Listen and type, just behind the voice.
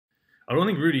I don't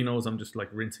think Rudy knows I'm just like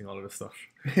rinsing all of this stuff.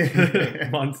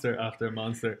 Monster after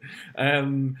monster.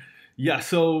 Yeah,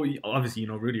 so obviously you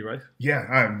know Rudy, right? Yeah,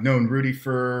 I've known Rudy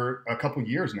for a couple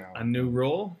years now. A new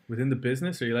role within the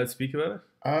business. Are you allowed to speak about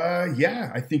it?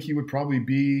 Yeah, I think he would probably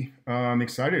be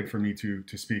excited for me to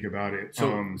speak about it.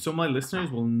 So my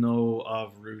listeners will know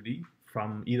of Rudy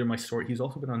from either my story. He's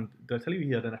also been on. Did I tell you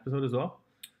he had an episode as well?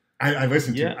 I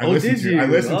listened to. Yeah. I listened did to. you? I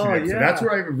listened to Oh, it. So yeah. that's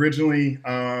where I originally.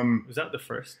 Was that the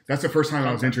first? That's the first time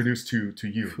I was Contact. introduced to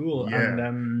you. Cool. Yeah.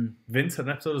 And Vince had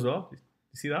an episode as well. You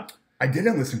see that? I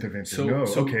didn't listen to Vince. So, No.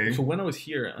 so, Okay. So when I was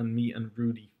here and me and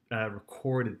Rudy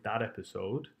recorded that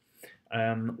episode,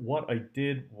 what I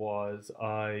did was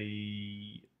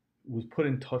I was put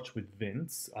in touch with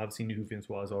Vince. I obviously knew who Vince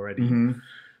was already. Mm-hmm.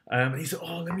 And he said,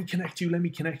 "Oh, let me connect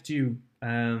you.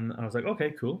 And I was like,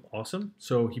 okay, cool, awesome.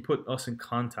 So he put us in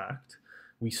contact.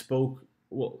 We spoke.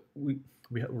 Well, we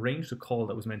arranged a call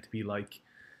that was meant to be like,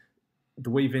 the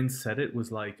way Vince said it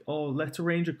was like, oh, let's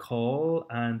arrange a call,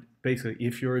 and basically,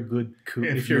 if you're a good cool,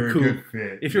 if you're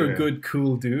a good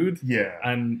cool dude, yeah,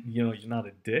 and you know you're not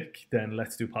a dick, then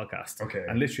let's do a podcast. Okay.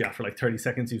 And literally after like 30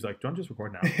 seconds, he was like, "Do you want to just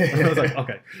record now?" And I was like,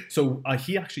 "Okay." So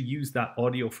he actually used that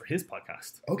audio for his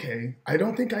podcast. Okay. I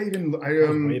don't think I even. That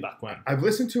was way back when. I've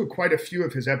listened to quite a few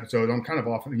of his episodes. I'm kind of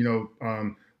often,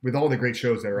 with all the great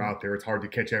shows that are out there, it's hard to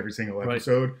catch every single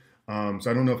episode. Right.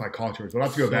 So I don't know if I caught yours, but I'll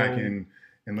have to go back and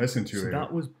listen to it. So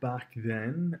that was back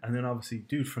then, and then obviously,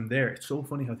 dude, from there, it's so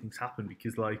funny how things happen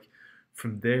because, like,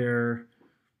 from there,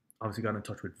 obviously got in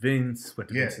touch with Vince, went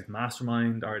to Vince's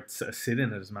mastermind, or sit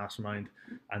in at his mastermind,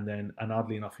 and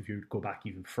oddly enough, if you go back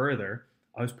even further,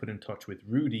 I was put in touch with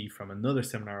Rudy from another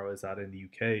seminar I was at in the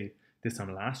UK this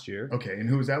time last year. Okay, and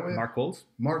who was that with? Mark Coles.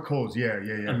 Mark Coles, yeah.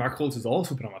 And Mark Coles has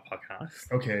also been on my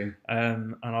podcast. Okay.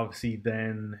 And obviously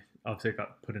I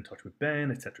got put in touch with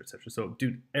Ben, etc., etc. So,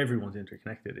 dude, everyone's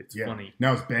interconnected. It's funny.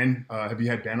 Now, is Ben, have you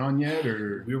had Ben on yet?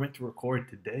 Or we were meant to record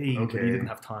today, but he didn't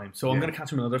have time. So I'm going to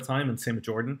catch him another time, and same with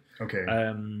Jordan. Okay.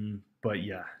 But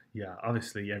yeah,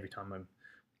 obviously every time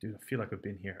I feel like I've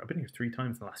been here. I've been here 3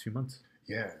 times in the last few months.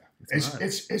 Yeah.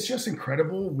 It's just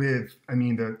incredible with,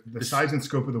 the size and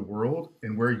scope of the world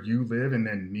and where you live and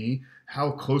then me, how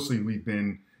closely we've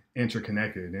been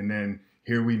interconnected. And then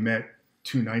here we met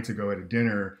 2 nights ago at a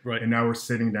dinner, right? And now we're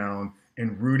sitting down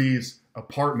in Rudy's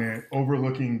apartment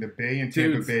overlooking the bay in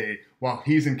Tampa Bay while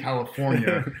he's in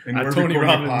California and we're recording a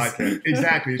podcast.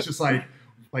 Exactly. It's just like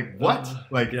what?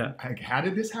 How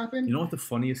did this happen? You know what the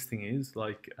funniest thing is?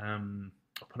 Like, I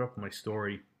put up my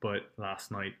story, but last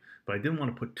night, but I didn't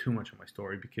want to put too much on my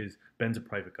story because Ben's a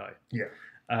private guy. Yeah.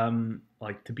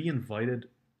 Like to be invited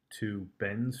to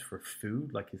Ben's for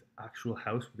food, like his actual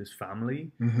house with his family,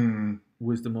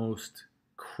 was the most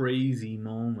crazy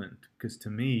moment because to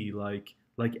me, like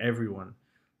everyone,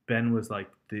 Ben was like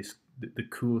the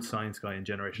cool science guy in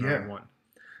Generation R1,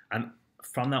 and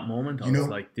from that moment, I was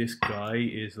like, this guy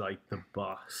is like the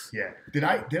boss. Yeah. Did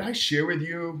I share with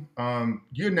you?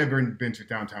 You had never been to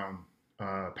downtown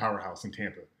Powerhouse in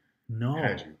Tampa. No.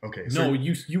 Had you? Okay. So, no,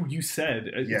 you said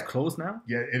it's closed now?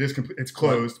 Yeah, it is. It's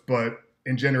closed, but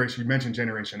in you mentioned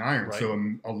Generation Iron. Right. So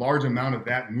a large amount of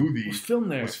that movie was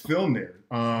filmed there.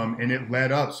 And it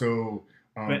led up. So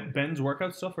Ben's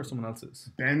workout stuff or someone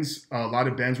else's? A lot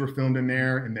of Ben's were filmed in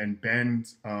there, and then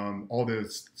Ben's all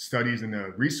the studies and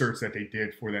the research that they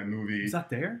did for that movie. Is that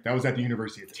there? That was at the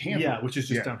University of Tampa. Yeah, which is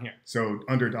just down here. So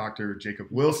under Dr. Jacob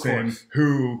Wilson,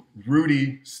 who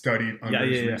Rudy studied under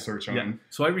his research on. Yeah.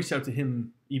 So I reached out to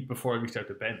him even before I reached out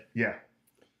to Ben. Yeah.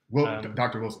 Well,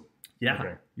 Dr. Wilson. Yeah.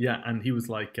 Okay. Yeah, and he was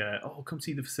like, "Oh, come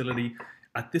see the facility."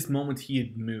 At this moment, he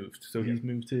had moved, so he's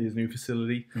moved to his new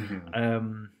facility.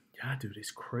 Mm-hmm. Yeah, dude, it's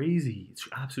crazy. It's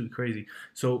absolutely crazy.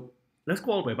 So let's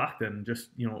go all the way back then, just,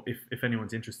 if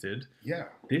anyone's interested. Yeah.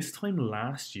 This time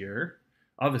last year,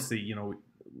 obviously,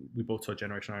 we both saw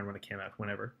Generation Iron when it came out,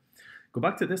 whenever. Go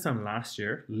back to this time last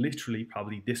year, literally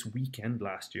probably this weekend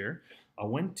last year, I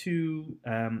went to,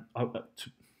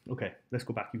 okay, let's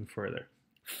go back even further.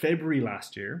 February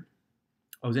last year,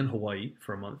 I was in Hawaii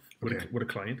for a month with a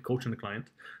client, coaching a client.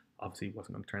 Obviously,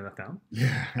 wasn't going to turn that down.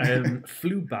 Yeah.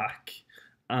 Flew back.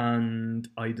 And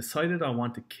I decided I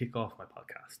want to kick off my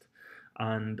podcast.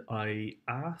 And I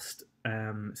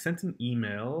sent an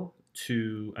email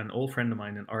to an old friend of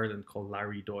mine in Ireland called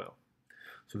Larry Doyle.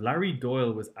 So Larry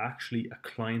Doyle was actually a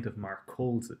client of Mark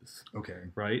Coles's. Okay.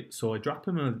 Right? So I dropped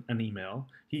him an email.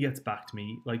 He gets back to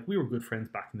me. Like, we were good friends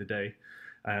back in the day.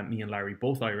 Me and Larry,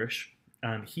 both Irish.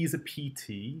 And he's a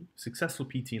PT, successful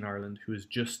PT in Ireland, who has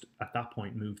just, at that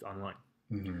point, moved online.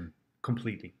 Mm-hmm.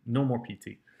 Completely. No more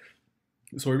PT.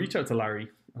 So I reached out to Larry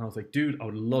and I was like, dude, I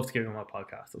would love to get you on my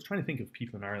podcast. I was trying to think of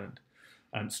people in Ireland.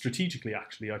 And strategically,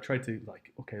 actually, I tried to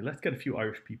like, okay, let's get a few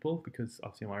Irish people because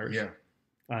obviously I'm Irish. Yeah.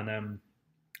 And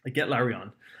I get Larry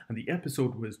on, and the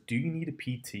episode was, do you need a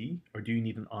PT or do you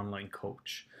need an online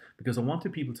coach? Because I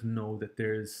wanted people to know that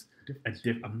there's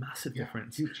a massive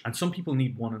difference. Huge. And some people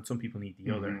need one and some people need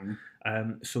the other.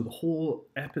 So the whole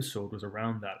episode was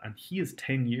around that. And he is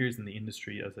 10 years in the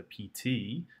industry as a PT,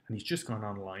 and he's just gone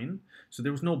online. So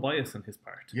there was no bias on his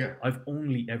part. Yeah. I've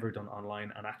only ever done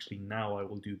online, and actually now I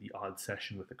will do the odd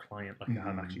session with a client like I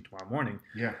have actually tomorrow morning.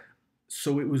 Yeah.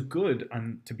 So it was good.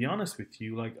 And to be honest with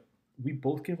you, like, we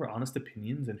both give our honest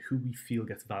opinions and who we feel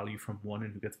gets value from one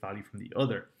and who gets value from the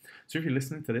other. So if you're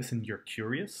listening to this and you're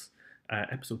curious,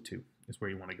 episode 2 is where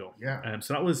you want to go. Yeah.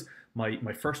 So that was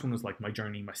my first one was like my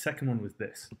journey. My second one was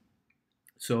this.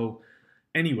 So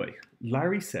anyway,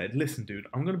 Larry said, listen, dude,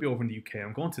 I'm going to be over in the UK.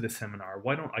 I'm going to this seminar.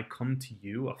 Why don't I come to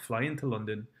you? I'll fly into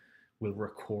London. We'll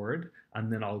record.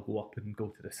 And then I'll go up and go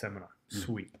to the seminar.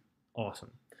 Sweet.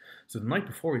 Awesome. So the night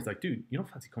before, he's like, dude, you don't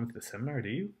fancy coming to the seminar, do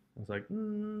you? I was like,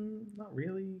 not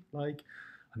really. Like,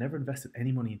 I never invested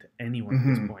any money into anyone at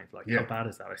this point. Like, how bad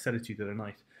is that? I said it to you the other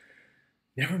night.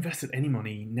 Never invested any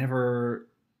money, never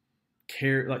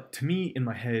cared. Like, to me, in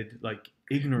my head, like,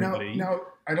 ignorantly. Now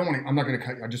I'm not going to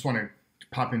cut you. I just want to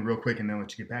pop in real quick and then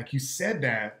let you get back. You said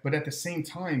that, but at the same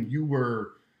time, you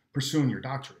were pursuing your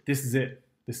doctorate. This is it.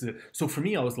 So for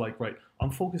me, I was like, right,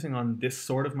 I'm focusing on this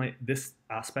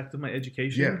aspect of my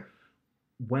education. Yeah.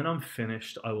 When I'm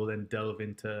finished, I will then delve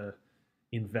into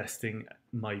investing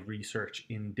my research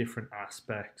in different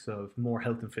aspects of more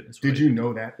health and fitness. Did you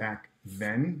know that back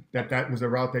then, that was the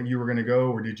route that you were going to go?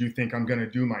 Or did you think, I'm going to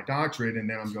do my doctorate and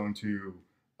then I'm going to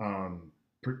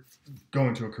go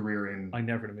into a career in... I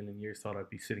never in a million years thought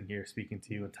I'd be sitting here speaking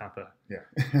to you in Tampa. Yeah.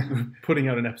 Putting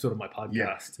out an episode of my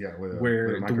podcast. Yeah.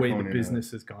 Where the way the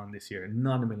business has gone this year.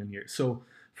 Not in a million years. So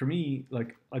for me,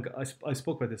 like I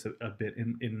spoke about this a bit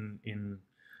in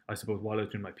I suppose while I was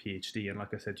doing my PhD, and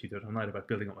like I said to you the other night about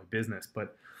building up my business.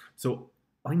 But so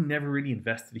I never really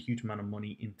invested a huge amount of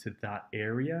money into that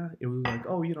area. It was like,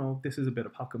 oh, this is a bit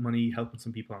of pocket money, helping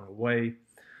some people along the way.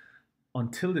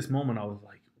 Until this moment, I was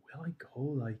like, will I go?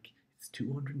 Like, it's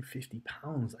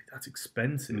 £250. Like, that's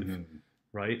expensive,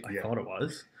 right? I thought it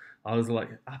was. I was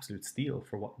like, absolute steal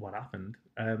for what happened.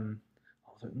 I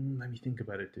was like, let me think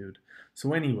about it, dude.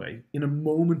 So anyway, in a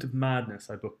moment of madness,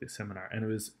 I booked this seminar, and it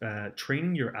was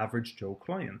training your average Joe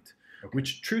client,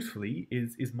 which truthfully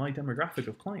is my demographic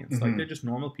of clients. Like, they're just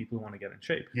normal people who want to get in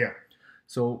shape. Yeah.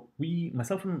 So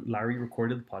myself and Larry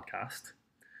recorded the podcast.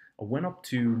 I went up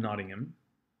to Nottingham,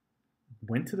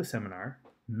 went to the seminar,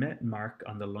 met Mark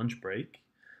on the lunch break,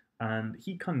 and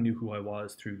he kind of knew who I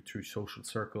was through social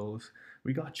circles.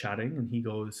 We got chatting, and he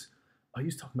goes, I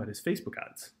was talking about his Facebook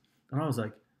ads. And I was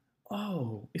like,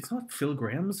 oh, it's not Phil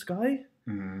Graham's guy?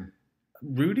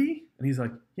 Rudy? And he's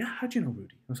like, yeah, how'd you know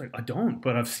Rudy? I was like, I don't,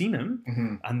 but I've seen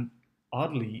him. And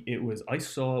oddly, I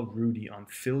saw Rudy on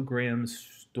Phil Graham's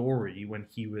story when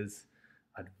he was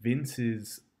at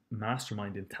Vince's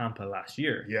mastermind in Tampa last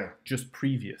year. Yeah. Just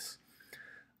previous.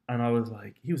 And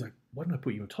he was like, why didn't I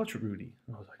put you in touch with Rudy?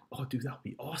 And I was like, oh, dude, that would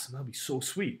be awesome. That would be so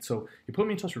sweet. So he put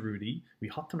me in touch with Rudy. We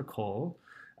hopped on a call.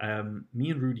 Me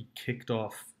and Rudy kicked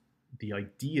off the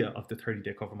idea of the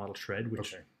 30-day cover model shred,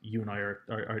 which you and I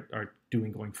are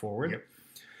doing going forward. Yep.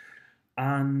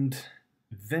 And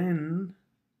then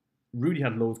Rudy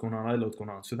had loads going on, I had loads going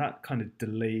on. So that kind of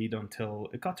delayed until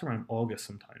it got to around August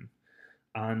sometime.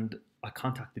 And I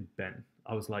contacted Ben.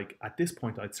 I was like, at this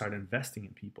point, I'd start investing in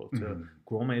people to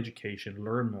grow my education,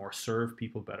 learn more, serve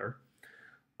people better.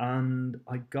 And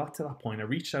I got to that point. I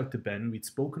reached out to Ben. We'd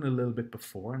spoken a little bit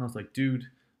before. And I was like, dude,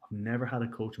 I've never had a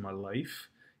coach in my life.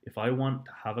 If I want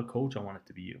to have a coach, I want it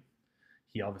to be you.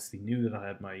 He obviously knew that I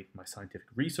had my scientific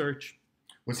research.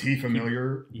 Was he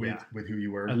familiar with who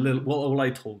you were? A little. Well, I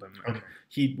told him.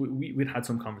 Okay. We'd had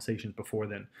some conversations before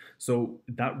then, so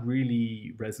that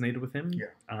really resonated with him. Yeah.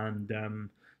 And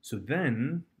so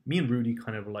then me and Rudy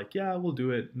kind of were like, yeah, we'll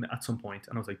do it at some point.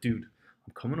 And I was like, dude,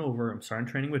 I'm coming over. I'm starting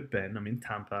training with Ben. I'm in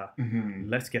Tampa.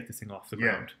 Let's get this thing off the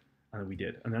ground. And we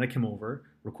did. And then I came over,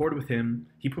 recorded with him.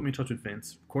 He put me in touch with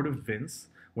Vince. Recorded with Vince.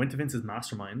 Went to Vince's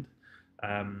mastermind.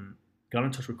 Got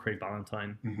in touch with Craig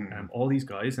Ballantyne. All these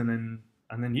guys, and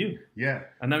then you. Yeah.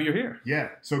 And now you're here. Yeah.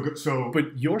 So.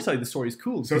 But your side of the story is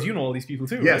cool because you know all these people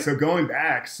too. Yeah. Right? So going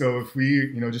back, so if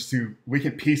we, we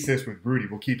can piece this with Rudy.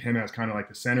 We'll keep him as kind of like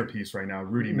the centerpiece right now.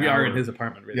 Rudy. We are in his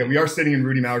apartment. Really. Yeah, we are sitting in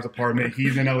Rudy Mauer's apartment.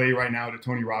 He's in LA right now at a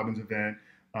Tony Robbins event.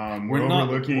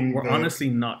 We're honestly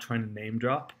not trying to name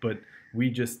drop, but we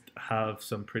just have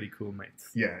some pretty cool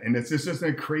mates. Yeah, and it's just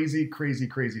a crazy, crazy,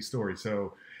 crazy story.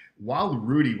 So while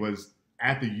Rudy was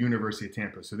at the University of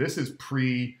Tampa. So this is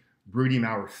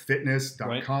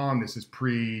pre-broodymauerfitness.com. Right. This is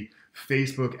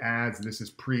pre-Facebook ads. This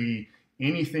is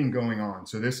anything going on.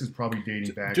 So this is probably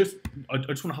dating back. I just want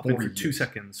to hop in for 2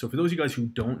 seconds. So for those of you guys who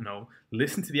don't know,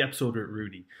 listen to the episode with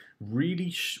Rudy.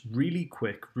 Really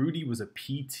quick. Rudy was a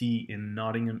PT in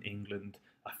Nottingham, England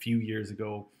a few years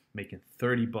ago, making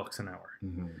 $30 an hour.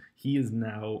 Mm-hmm. He is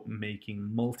now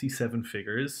making multi-seven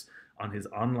figures on his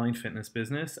online fitness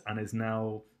business and is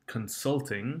now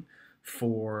consulting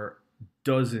for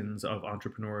dozens of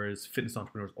entrepreneurs, fitness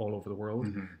entrepreneurs all over the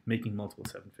world, making multiple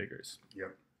seven figures.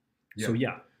 Yep. So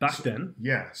back then.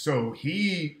 Yeah. So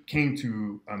he came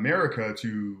to America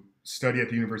to study at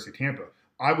the University of Tampa.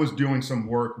 I was doing some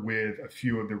work with a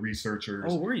few of the researchers.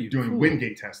 Oh, were you? Doing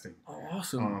Wingate testing. Oh,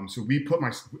 awesome. So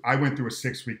I went through a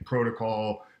 6-week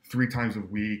protocol 3 times a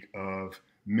week of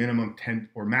minimum 10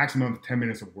 or maximum 10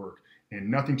 minutes of work. And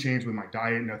nothing changed with my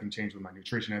diet. Nothing changed with my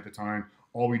nutrition at the time.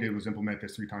 All we did was implement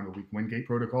this 3 times a week Wingate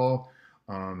protocol.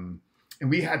 And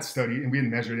we had studied and we had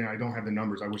measured it. I don't have the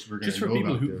numbers. I wish we were going to know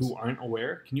about this. Just for people who aren't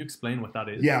aware, can you explain what that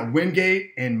is? Yeah,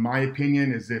 Wingate, in my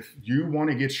opinion, is if you want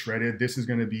to get shredded, this is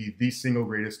going to be the single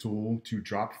greatest tool to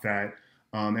drop fat.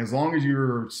 As long as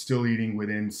you're still eating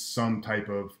within some type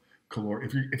of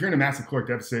caloric. If you're in a massive caloric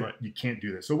deficit, you can't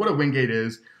do this. So what a Wingate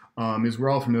is we're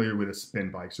all familiar with a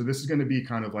spin bike. So this is going to be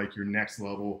kind of like your next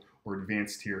level or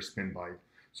advanced tier spin bike.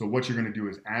 So what you're going to do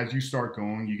is as you start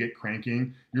going, you get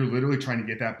cranking, you're literally trying to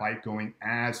get that bike going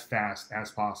as fast as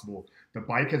possible. The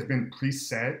bike has been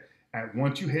preset at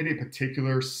once you hit a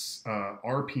particular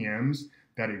RPMs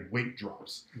that a weight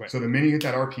drops. Right. So the minute you hit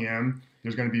that RPM,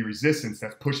 there's going to be resistance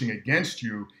that's pushing against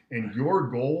you. And your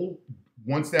goal,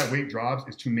 once that weight drops,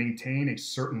 is to maintain a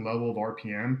certain level of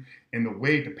RPM. And the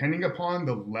weight, depending upon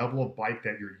the level of bike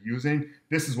that you're using,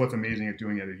 this is what's amazing at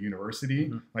doing at a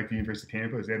university, like the University of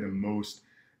Tampa, is they have the most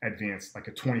advanced, like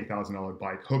a $20,000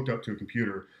 bike hooked up to a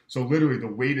computer. So literally the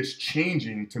weight is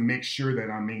changing to make sure that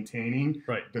I'm maintaining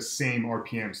the same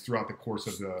RPMs throughout the course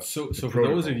of the So the for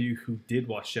protocol. those of you who did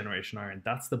watch Generation Iron,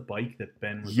 that's the bike that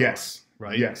Ben was on,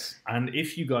 right? Yes. And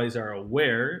if you guys are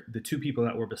aware, the 2 people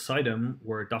that were beside him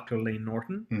were Dr. Lane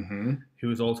Norton, who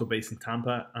is also based in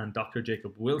Tampa, and Dr.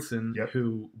 Jacob Wilson,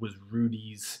 who was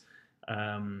Rudy's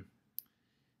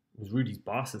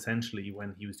boss essentially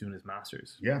when he was doing his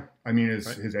master's. Yeah, I mean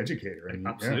his educator. I mean,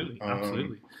 absolutely.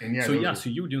 And so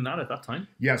you were doing that at that time.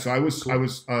 Yeah, so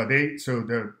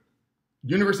the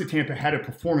University of Tampa had a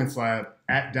performance lab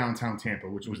at downtown Tampa,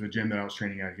 which was the gym that I was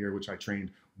training at here, which I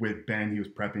trained with Ben. He was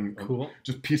prepping,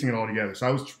 just piecing it all together.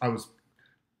 So I was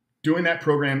doing that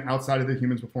program outside of the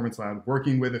Humans Performance Lab,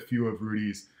 working with a few of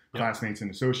Rudy's classmates and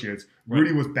associates.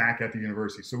 Rudy was back at the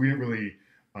university, so we didn't really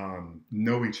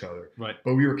know each other, but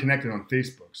we were connected on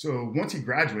Facebook. So once he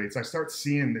graduates, I start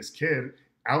seeing this kid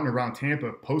out and around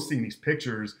Tampa posting these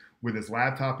pictures with his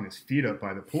laptop and his feet up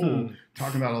by the pool,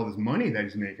 talking about all this money that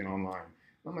he's making online.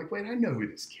 I'm like, wait, I know who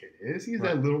this kid is. He's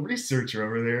that little researcher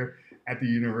over there at the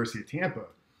University of Tampa.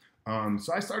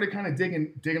 So I started kind of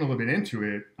digging a little bit into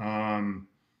it, and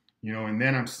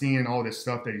then I'm seeing all this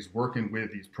stuff that he's working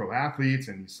with these pro athletes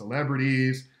and these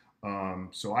celebrities.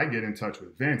 So I get in touch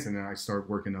with Vince, and then I start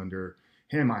working under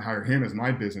him. I hire him as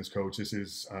my business coach. This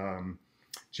is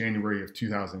January of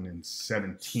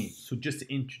 2017. So just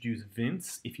to introduce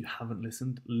Vince, if you haven't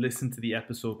listened, listen to the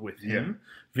episode with him.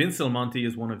 Vince Del Monte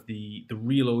is one of the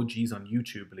real OGs on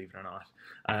YouTube, believe it or not.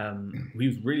 He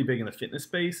was really big in the fitness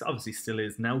space, obviously still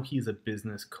is. Now he's a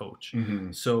business coach.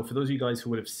 So for those of you guys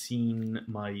who would have seen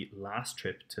my last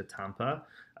trip to Tampa,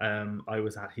 I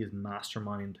was at his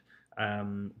mastermind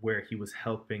where he was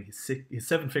helping his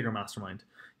 7-figure mastermind.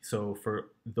 So for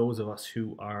those of us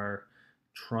who are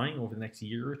trying over the next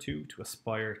year or two to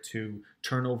aspire to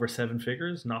turn over 7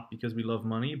 figures, not because we love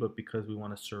money, but because we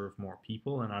want to serve more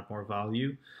people and add more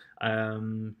value.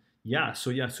 So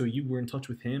you were in touch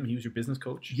with him. He was your business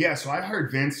coach. Yeah. So I heard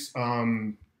Vince.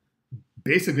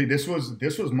 Basically, this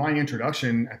was my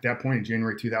introduction at that point in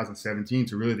January 2017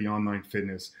 to really the online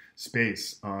fitness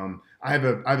space. I have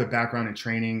a background in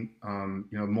training,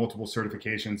 multiple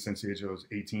certifications since the age of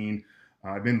 18.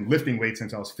 I've been lifting weights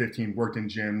since I was 15, worked in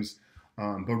gyms.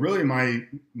 But really my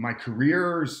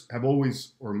careers have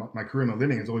always, or my career, my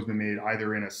living has always been made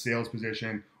either in a sales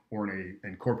position or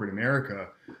in corporate America.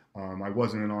 I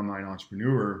wasn't an online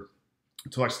entrepreneur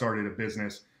until I started a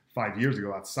business 5 years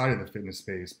ago outside of the fitness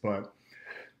space. But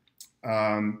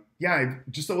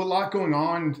just a lot going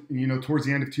on, towards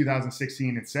the end of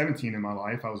 2016 and 17 in my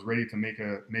life. I was ready to make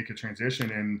a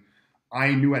transition, and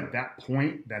I knew at that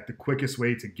point that the quickest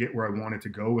way to get where I wanted to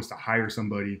go was to hire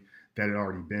somebody that had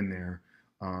already been there.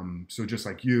 So just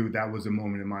like you, that was a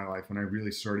moment in my life when I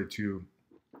really started to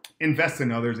invest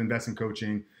in others, invest in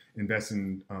coaching, invest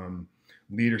in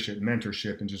leadership,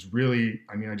 mentorship, and just really,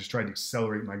 I mean, I just tried to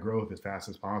accelerate my growth as fast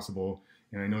as possible.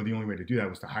 And I know the only way to do that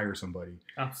was to hire somebody.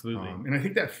 Absolutely. And I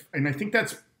think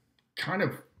that's kind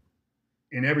of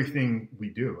in everything we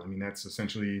do. I mean, that's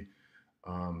essentially.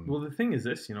 Well, the thing is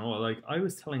this, like I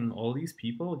was telling all these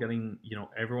people, getting,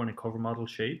 everyone in cover model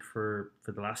shape for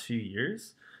the last few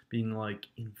years, being like,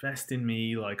 invest in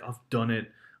me, like I've done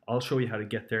it. I'll show you how to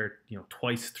get there,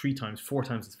 twice, 3 times, 4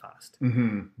 times as fast.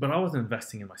 Mm-hmm. But I wasn't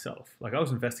investing in myself. Like I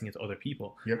was investing into other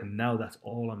people. Yep. And now that's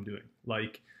all I'm doing.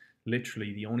 Like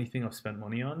literally the only thing I've spent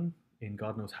money on in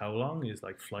God knows how long is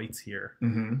like flights here,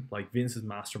 Mm-hmm. like Vince's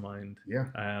mastermind, Yeah.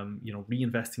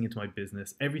 Reinvesting into my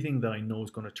business, everything that I know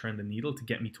is going to turn the needle to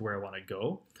get me to where I want to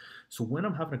go. So when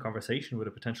I'm having a conversation with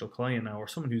a potential client now, or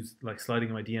someone who's like sliding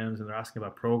in my DMs and they're asking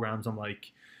about programs, they're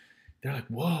like,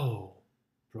 whoa,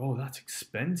 bro, that's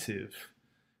expensive.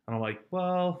 And I'm like,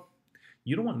 well,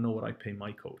 you don't want to know what I pay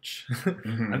my coach.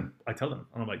 Mm-hmm. And I tell them,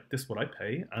 and I'm like, this is what I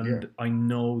pay. And I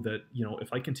know that,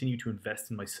 if I continue to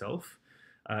invest in myself,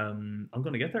 I'm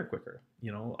going to get there quicker.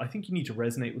 I think you need to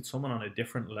resonate with someone on a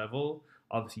different level,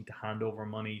 obviously to hand over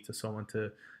money to someone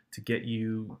to get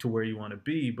you to where you want to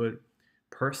be. But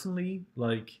personally,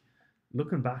 like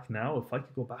looking back now, if I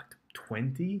could go back to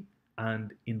 20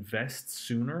 and invest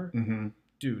sooner, Mm-hmm.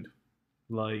 dude,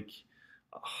 like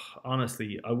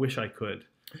honestly, I wish I could.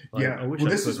 Like, yeah. Well,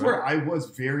 this is where I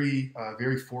was very,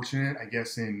 very fortunate, I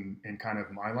guess, in kind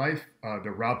of my life,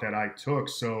 the route that I took.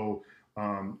 So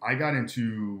I got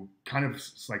into kind of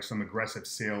like some aggressive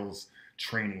sales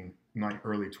training in my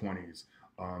early 20s.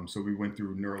 So we went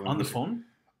through neuro on the phone.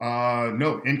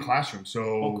 No, in classroom.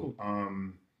 So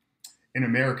cool. In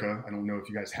America, I don't know if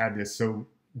you guys had this. So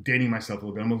dating myself a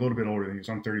little bit, I'm a little bit older than you,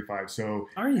 so I'm 35. So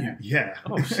are you? Yeah.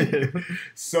 Oh shit.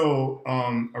 So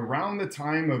around the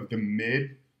time of the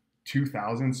mid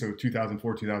 2000s, so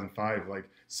 2004, 2005, like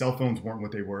cell phones weren't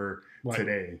what they were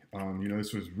today.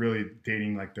 This was really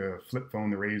dating like the flip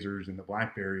phone, the Razors, and the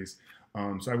Blackberries.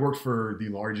 So I worked for the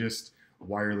largest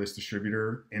wireless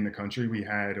distributor in the country. We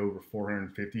had over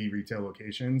 450 retail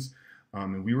locations,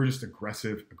 and we were just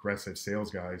aggressive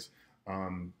sales guys.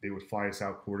 They would fly us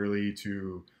out quarterly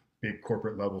to big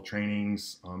corporate level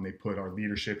trainings. They put our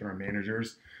leadership and our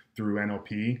managers through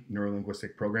NLP,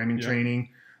 neuro-linguistic programming training.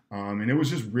 And it was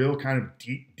just real kind of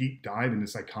deep dive into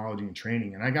psychology and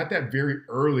training. And I got that very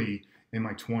early in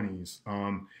my 20s.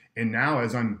 And now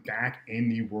as I'm back in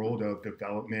the world of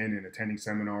development and attending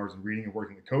seminars and reading and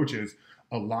working with coaches,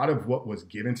 a lot of what was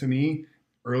given to me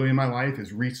early in my life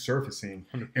is resurfacing.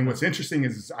 100%. And what's interesting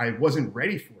is I wasn't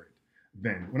ready for it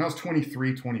then. When I was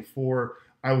 23, 24,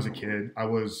 I was a kid. I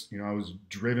was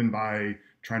driven by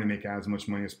trying to make as much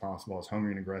money as possible. I was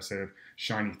hungry and aggressive,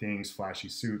 shiny things, flashy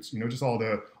suits, just all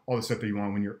the stuff that you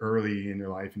want when you're early in your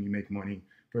life and you make money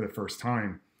for the first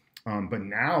time. But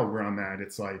now where I'm at,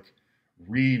 it's like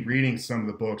rereading some of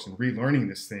the books and relearning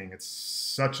this thing. It's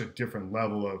such a different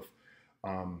level of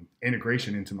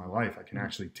integration into my life. I can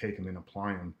actually take them and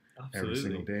apply them. Absolutely. Every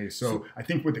single day. So I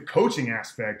think with the coaching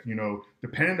aspect,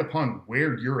 dependent upon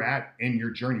where you're at in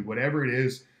your journey, whatever it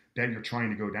is that you're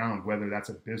trying to go down, whether that's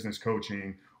a business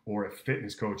coaching or a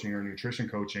fitness coaching or nutrition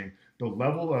coaching, the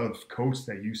level of coach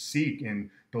that you seek and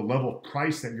the level of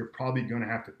price that you're probably going to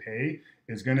have to pay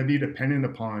is going to be dependent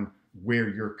upon where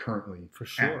you're currently for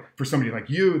sure. At. For somebody like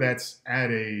you that's at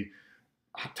a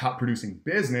top producing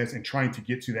business and trying to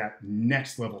get to that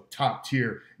next level top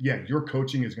tier, your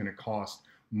coaching is going to cost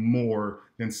more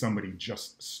than somebody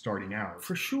just starting out.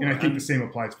 For sure. And I think the same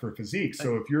applies for physique.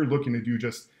 So if you're looking to do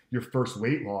just your first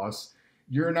weight loss,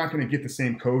 you're not going to get the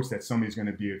same coach that somebody's going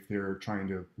to be if they're trying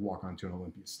to walk onto an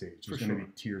Olympia stage. There's going to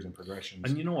be tiers and progressions.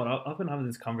 And you know what? I've been having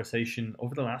this conversation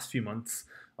over the last few months.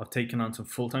 I've taken on some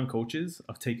full-time coaches.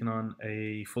 I've taken on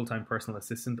a full-time personal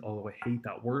assistant, although I hate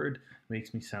that word. It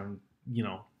makes me sound,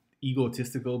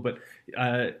 egotistical. But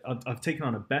I've taken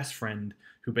on a best friend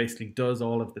who basically does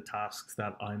all of the tasks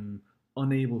that I'm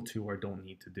unable to or don't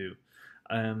need to do.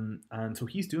 And so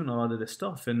he's doing a lot of this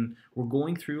stuff, and we're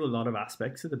going through a lot of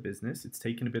aspects of the business. It's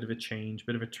taken a bit of a change,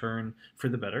 bit of a turn for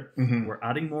the better. Mm-hmm. We're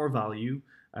adding more value.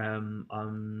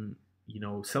 I'm,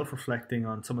 self-reflecting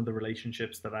on some of the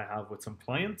relationships that I have with some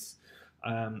clients,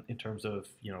 in terms of,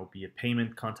 be it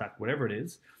payment, contact, whatever it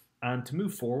is, and to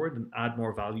move forward and add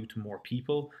more value to more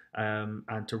people,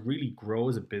 and to really grow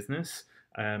as a business.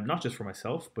 Not just for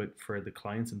myself, but for the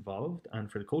clients involved and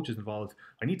for the coaches involved.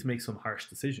 I need to make some harsh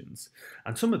decisions.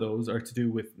 And some of those are to do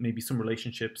with maybe some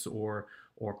relationships or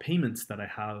or payments that I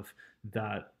have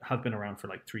that have been around for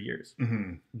like 3 years.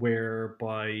 Mm-hmm.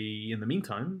 Whereby in the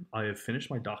meantime, I have finished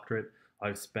my doctorate.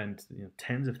 I've spent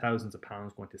tens of thousands of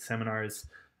pounds going to seminars,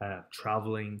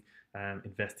 traveling,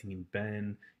 investing in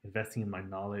Ben, investing in my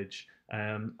knowledge.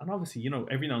 And obviously,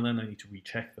 every now and then I need to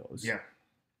recheck those. Yeah.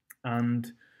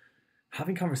 And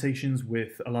having conversations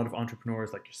with a lot of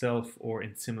entrepreneurs like yourself or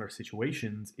in similar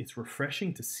situations, it's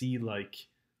refreshing to see like,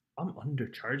 I'm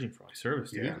undercharging for my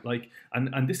service, dude. Yeah. Like,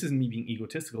 and this isn't me being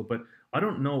egotistical, but I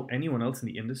don't know anyone else in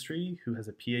the industry who has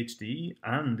a PhD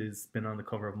and has been on the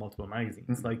cover of multiple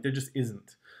magazines. Mm-hmm. Like, there just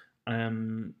isn't.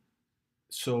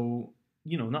 So,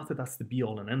 not that that's the be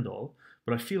all and end all,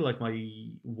 but I feel like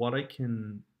what I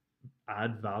can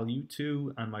add value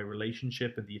to and my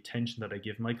relationship and the attention that I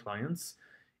give my clients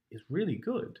is really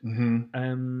good.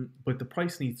 Mm-hmm. But the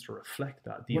price needs to reflect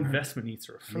that. The 100%. investment needs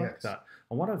to reflect that.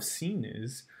 And what I've seen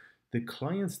is the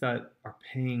clients that are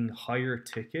paying higher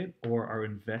ticket or are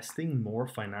investing more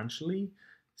financially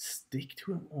stick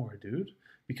to it more, dude,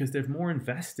 because they've more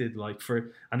invested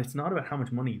and it's not about how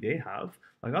much money they have.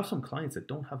 Like, I have some clients that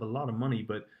don't have a lot of money,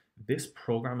 but this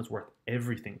program is worth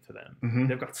everything to them. Mm-hmm.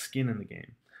 They've got skin in the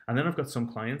game. And then I've got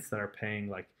some clients that are paying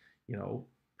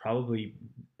probably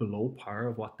below par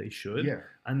of what they should. Yeah.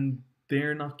 And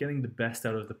they're not getting the best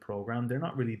out of the program. They're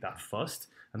not really that fussed,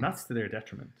 and that's to their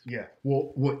detriment. Yeah.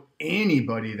 Well,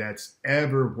 anybody that's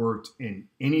ever worked in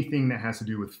anything that has to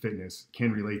do with fitness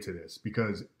can relate to this,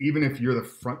 because even if you're the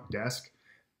front desk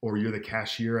or you're the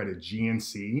cashier at a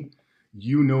GNC,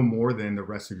 you know more than the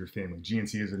rest of your family.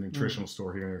 GNC is a nutritional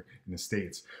store here in the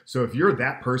States. So if you're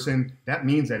that person, that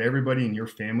means that everybody in your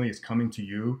family is coming to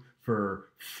you for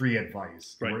free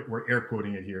advice. Right. We're air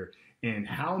quoting it here. And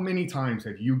how many times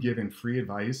have you given free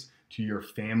advice to your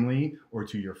family or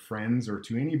to your friends or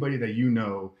to anybody that you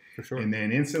know? For sure. And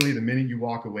then instantly, the minute you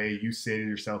walk away, you say to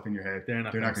yourself in your head, they're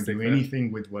not going to do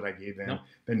anything with what I gave them. Nope.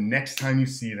 The next time you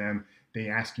see them, they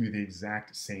ask you the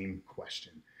exact same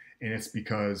question. And it's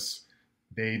because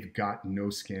they've got no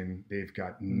skin. They've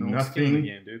got nothing in the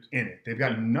game, dude. in it. They've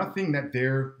got nothing that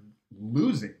they're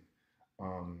losing.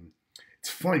 It's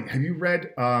funny. Have you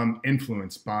read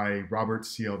Influence by Robert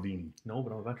Cialdini? No,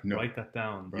 but I'm about to write that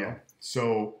down, bro. Yeah.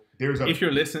 So if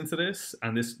you're listening to this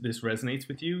and this resonates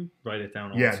with you, write it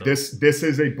down. Yeah, also. This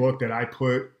is a book that I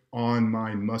put on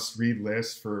my must-read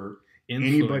list for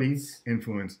anybody's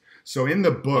influence. So in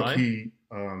the book, he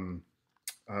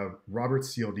Robert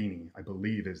Cialdini, I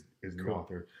believe, is the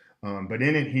author. But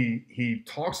in it, he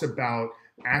talks about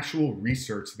actual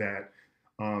research that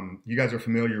you guys are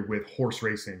familiar with horse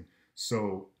racing.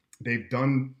 So they've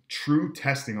done true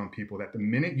testing on people that the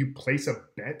minute you place a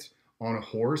bet on a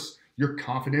horse, your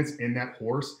confidence in that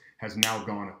horse has now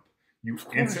gone up. You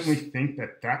instantly think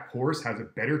that horse has a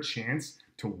better chance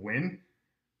to win.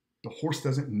 The horse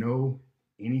doesn't know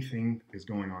anything is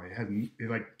going on.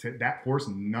 That horse,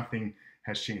 nothing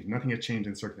has changed. Nothing has changed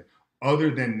in circumstance other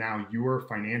than now you are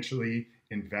financially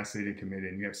invested and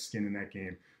committed and you have skin in that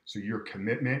game. So your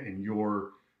commitment and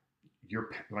your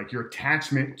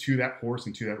attachment to that horse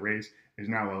and to that race is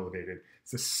now elevated.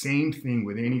 It's the same thing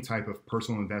with any type of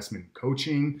personal investment,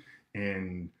 coaching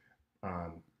and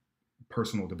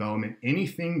personal development.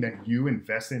 Anything that you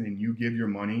invest in and you give your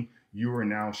money, you are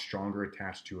now stronger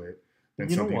attached to it than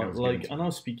something else. And I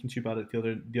was speaking to you about it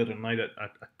the other night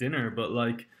at dinner, but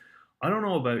I don't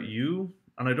know about you,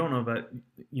 and I don't know about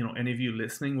any of you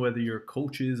listening, whether you're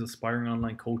coaches, aspiring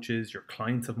online coaches, you're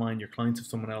clients of mine, you're clients of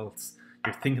someone else,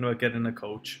 you're thinking about getting a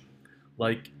coach.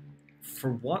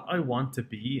 For what I want to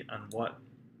be and what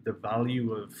the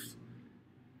value of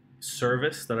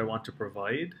service that I want to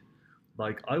provide,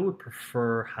 I would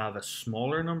prefer have a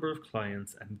smaller number of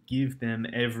clients and give them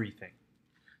everything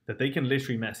that they can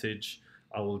literally message.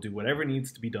 I will do whatever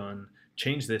needs to be done,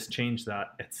 change this, change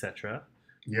that, etc.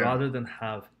 Yeah. Rather than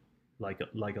have like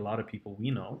a lot of people we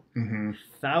know,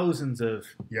 thousands of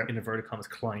in inverted commas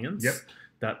clients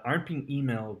that aren't being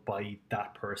emailed by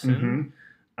that person,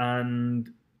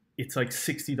 and it's like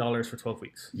 $60 for 12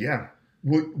 weeks. Yeah.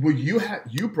 Well,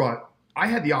 I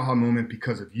had the aha moment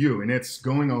because of you, and it's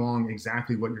going along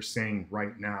exactly what you're saying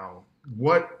right now.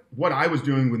 What I was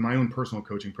doing with my own personal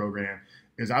coaching program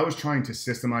is I was trying to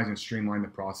systemize and streamline the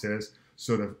process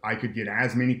so that I could get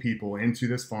as many people into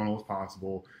this funnel as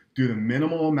possible, do the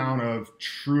minimal amount of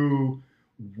true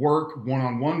work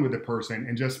one-on-one with the person,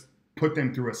 and just put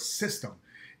them through a system.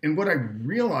 And what I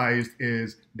realized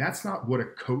is that's not what a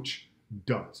coach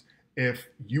does. If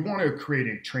you want to create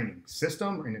a training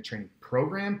system and a training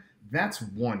program, that's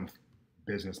one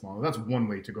business model. That's one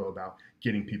way to go about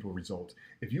getting people results.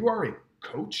 If you are a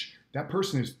coach, that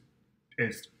person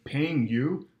is paying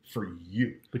you for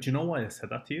you. But you know why I said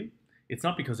that to you? It's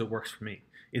not because it works for me.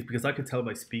 It's because I could tell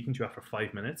by speaking to you after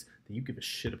 5 minutes that you give a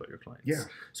shit about your clients. Yeah.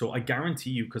 So I guarantee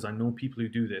you, because I know people who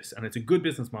do this, and it's a good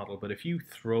business model, but if you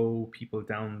throw people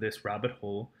down this rabbit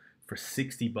hole for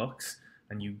 $60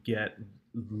 and you get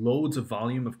loads of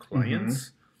volume of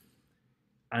clients,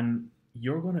 and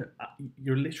you're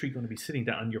literally gonna be sitting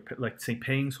down and you're like, say,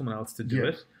 paying someone else to do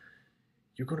it,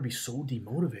 you're going to be so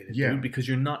demotivated, dude, because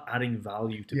you're not adding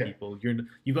value to people.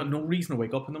 You've got no reason to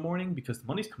wake up in the morning because the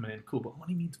money's coming in, cool, but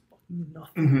money means fucking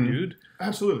nothing, dude.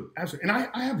 Absolutely. And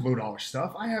I have low dollar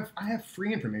stuff. I have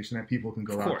free information that people can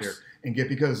go out there and get,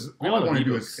 because all I want to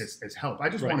do is help. I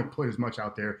just want to put as much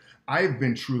out there. I've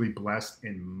been truly blessed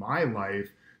in my life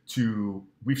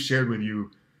we've shared with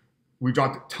you. We've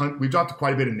dropped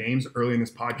quite a bit of names early in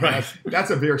this podcast. Right. That's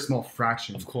a very small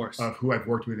fraction, of who I've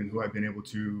worked with and who I've been able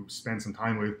to spend some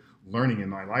time with learning in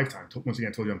my lifetime. Once again,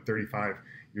 I told you I'm 35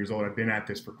 years old. I've been at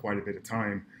this for quite a bit of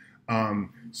time.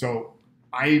 So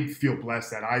I feel blessed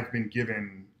that I've been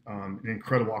given an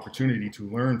incredible opportunity to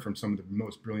learn from some of the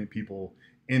most brilliant people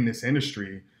in this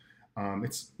industry.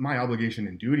 It's my obligation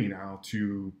and duty now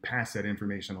to pass that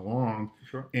information along.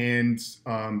 Sure. And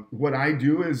what I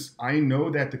do is I know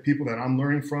that the people that I'm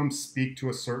learning from speak to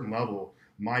a certain level.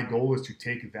 My goal is to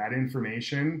take that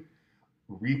information,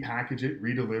 repackage it,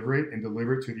 redeliver it, and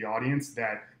deliver it to the audience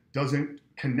that doesn't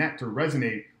connect or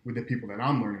resonate with the people that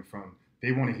I'm learning from.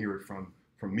 They want to hear it from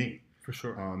me. For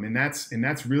sure. And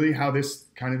that's really how this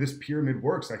pyramid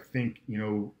works. I think,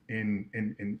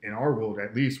 in our world,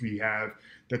 at least, we have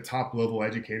the top level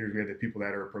educators. We have the people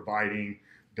that are providing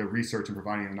the research and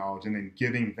providing the knowledge, and then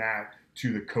giving that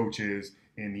to the coaches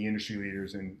and the industry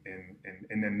leaders, and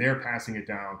then they're passing it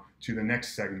down to the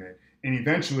next segment. And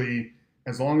eventually,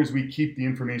 as long as we keep the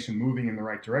information moving in the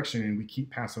right direction and we keep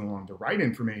passing along the right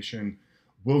information,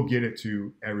 we'll get it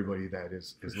to everybody that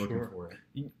is looking for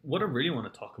it. What I really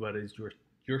want to talk about is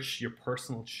your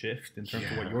personal shift in terms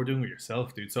of what you're doing with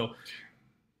yourself, dude. So,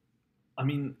 I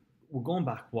mean, we're going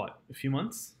back, a few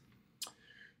months?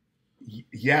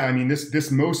 Yeah, I mean,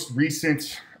 this most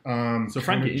recent so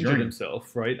Frank injured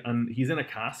himself, right? And he's in a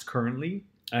cast currently.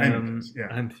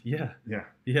 Yeah.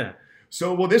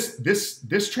 So, well,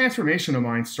 this transformation of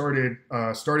mine started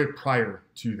prior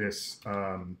to this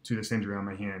injury on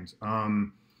my hand.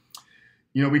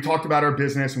 We talked about our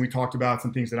business and we talked about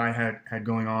some things that I had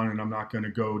going on, and I'm not going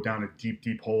to go down a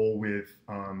deep hole with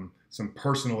some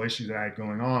personal issues that I had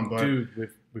going on. But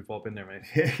dude, we've all been there, mate.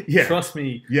 Yeah. Trust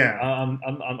me. Yeah. I'm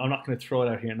not going to throw it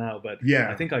out here now, but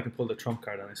I think I can pull the trump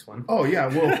card on this one. Oh yeah.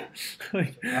 Well,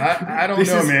 I don't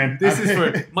know, man. This is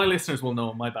for my listeners will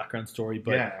know my background story,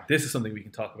 but this is something we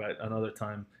can talk about another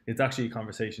time. It's actually a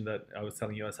conversation that I was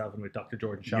telling you I was having with Dr.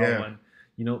 Shawn.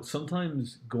 And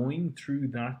sometimes going through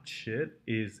that shit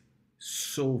is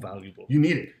so valuable. You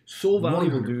need it. So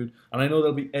valuable, 100. Dude. And I know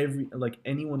there'll be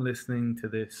anyone listening to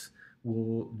this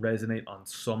will resonate on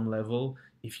some level.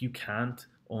 If you can't,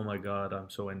 oh my God,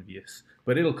 I'm so envious.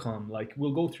 But it'll come.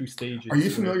 We'll go through stages. Are you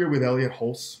familiar with Elliot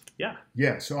Hulse? Yeah.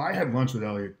 Yeah. So I had lunch with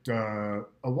Elliot a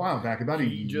while back.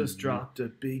 He just dropped a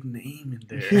big name in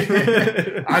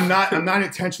there. I'm not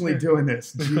intentionally doing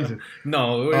this. Jesus.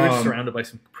 No, we're surrounded by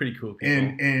some pretty cool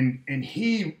people. And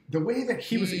he, the way that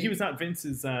he was at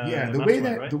Vince's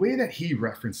the way that he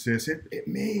referenced this, it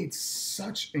made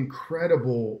such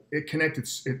incredible. It connected.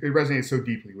 It resonated so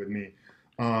deeply with me.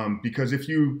 Because if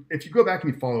you go back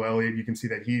and you follow Elliot, you can see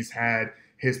that he's had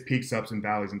his peaks, ups, and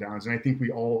valleys and downs, and I think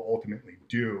we all ultimately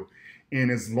do.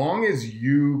 And as long as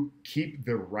you keep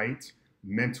the right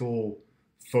mental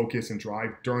focus and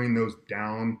drive during those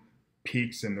down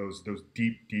peaks and those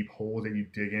deep holes that you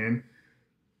dig in,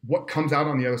 what comes out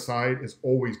on the other side is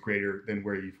always greater than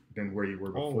where you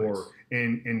were before. Always.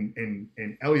 And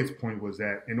Elliot's point was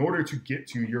that in order to get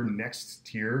to your next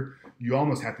tier, you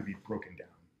almost have to be broken down.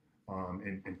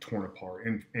 And torn apart.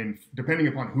 And depending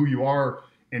upon who you are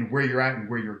and where you're at and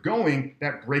where you're going,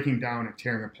 that breaking down and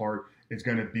tearing apart is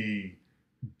going to be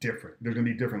different. There's going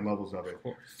to be different levels of it.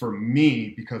 For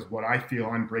me, because what I feel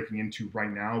I'm breaking into right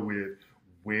now with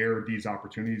where these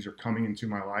opportunities are coming into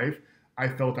my life, I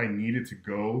felt I needed to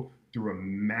go through a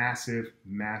massive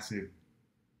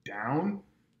down,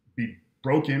 be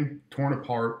broken, torn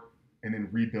apart, and then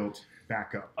rebuilt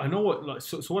back up. I know what.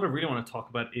 So what I really want to talk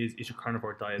about is your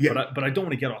carnivore diet. Yeah. But I don't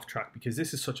want to get off track because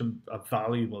this is such a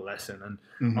valuable lesson.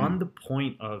 And on the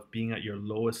point of being at your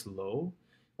lowest low,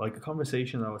 like a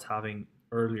conversation I was having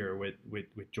earlier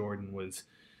with Jordan was,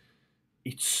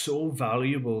 it's so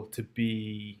valuable to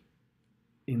be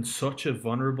in such a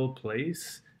vulnerable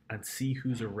place and see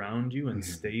who's around you and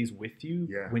stays with you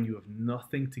when you have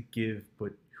nothing to give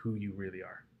but who you really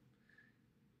are.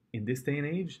 in this day and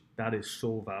age, that is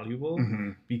so valuable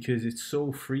Mm-hmm. because it's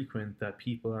so frequent that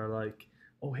people are like,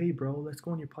 oh, hey, bro, let's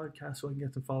go on your podcast so I can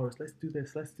get some followers. Let's do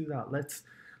this. Let's do that. Let's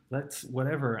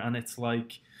whatever. And it's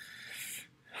like,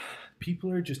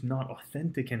 people are just not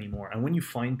authentic anymore. And when you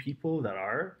find people that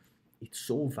are, it's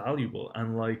so valuable.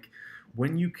 And like,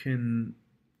 when you can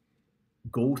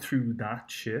go through that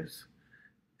shit,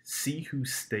 see who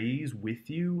stays with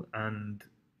you and,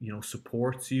 you know,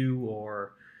 supports you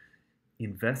or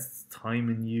invests time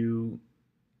in you,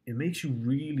 it makes you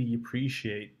really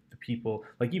appreciate the people.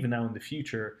 Like, even now in the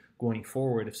future, going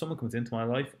forward, if someone comes into my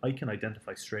life, I can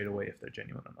identify straight away if they're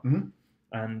genuine or not. Mm-hmm.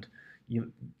 And, you know,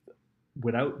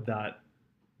 without that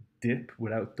dip,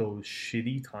 without those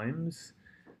shitty times,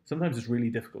 sometimes it's really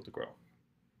difficult to grow.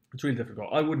 It's really difficult.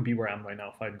 I wouldn't be where I am right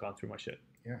now if I hadn't gone through my shit.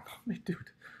 Yeah. Dude,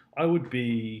 I would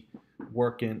be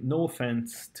working, no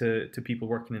offense to people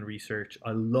working in research.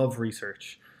 I love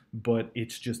research, but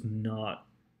it's just not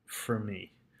for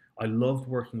me. I loved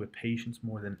working with patients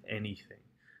more than anything.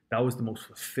 That was the most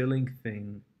fulfilling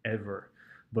thing ever.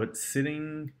 But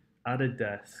sitting at a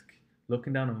desk,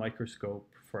 looking down a microscope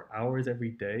for hours every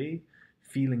day,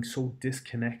 feeling so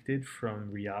disconnected from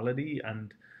reality.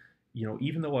 And, you know,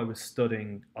 even though I was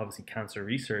studying, obviously, cancer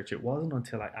research, it wasn't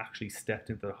until I actually stepped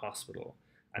into the hospital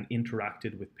and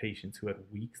interacted with patients who had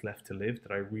weeks left to live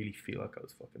that I really feel like I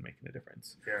was fucking making a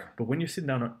difference. Yeah. But when you're sitting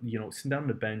down, you know, sitting down on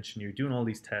the bench and you're doing all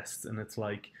these tests, and it's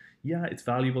like, yeah, it's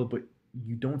valuable, but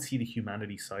you don't see the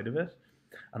humanity side of it.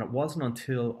 And it wasn't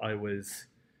until I was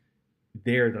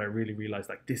there that I really realized,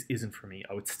 like, this isn't for me.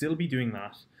 I would still be doing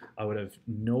that. I would have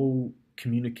no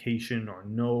communication or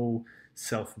no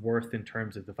self-worth in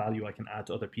terms of the value I can add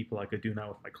to other people like I do now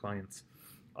with my clients.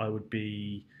 I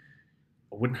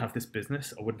wouldn't have this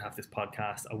business. I wouldn't have this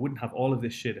podcast. I wouldn't have all of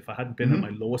this shit if I hadn't been at my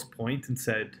lowest point and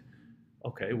said,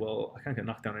 okay, well, I can't get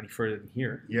knocked down any further than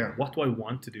here. Yeah. What do I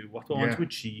want to do? What do I want to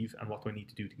achieve? And what do I need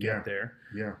to do to get there?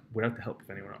 Yeah. Without the help of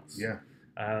anyone else. Yeah.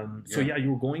 So yeah,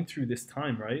 you were going through this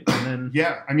time, right? And then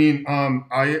yeah, I mean,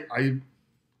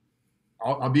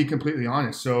 I'll be completely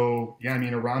honest. So yeah, I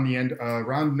mean,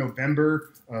 around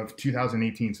November of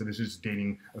 2018. So this is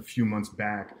dating a few months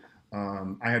back.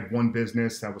 I had one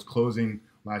business that was closing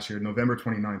last year. November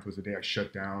 29th was the day I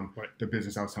shut down the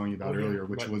business I was telling you about earlier,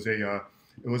 which was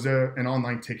an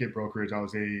online ticket brokerage. I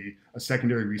was a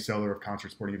secondary reseller of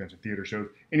concert, sporting events, and theater shows.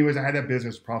 Anyways, I had that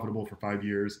business profitable for 5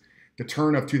 years. The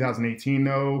turn of 2018,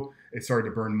 though, it started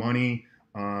to burn money.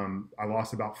 I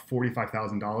lost about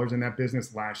 $45,000 in that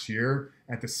business last year.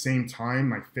 At the same time,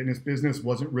 my fitness business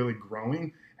wasn't really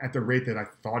growing at the rate that I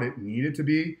thought it needed to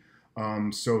be.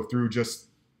 So through just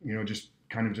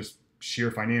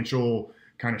sheer financial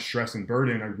kind of stress and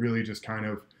burden, I really just kind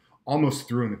of almost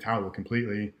threw in the towel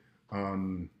completely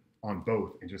on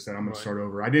both and just said, I'm going to start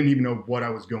over. I didn't even know what I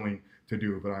was going to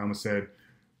do, but I almost said,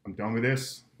 I'm done with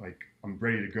this. Like, I'm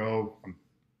ready to go. I'm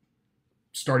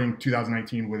starting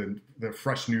 2019 with the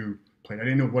fresh new plate. I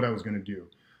didn't know what I was going to do,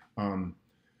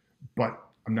 but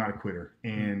I'm not a quitter.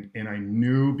 And I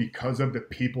knew because of the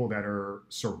people that are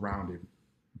surrounded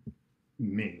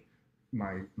me,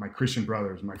 my Christian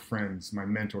brothers, my friends, my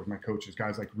mentors, my coaches,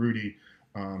 guys like Rudy,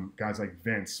 guys like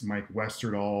Vince, Mike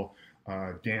Westerdahl,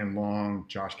 Dan Long,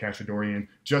 Josh Cachadorian.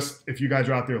 Just if you guys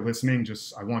are out there listening,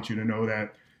 I want you to know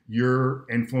that your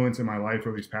influence in my life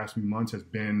over these past few months has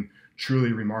been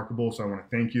truly remarkable. So I want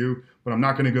to thank you, but I'm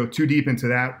not going to go too deep into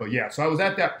that. But yeah, so I was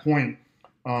at that point.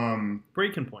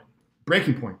 Breaking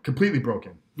point, completely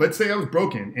broken. Let's say I was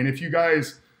broken. And if you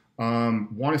guys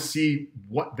want to see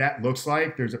what that looks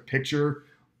like, there's a picture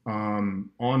on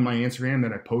my Instagram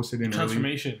that I posted in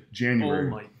early January. Oh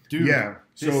my dude. Yeah.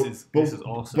 This is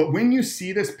awesome. But when you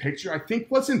see this picture, I think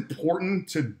what's important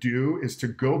to do is to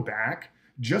go back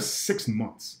just 6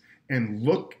 months and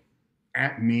look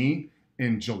at me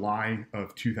in July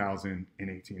of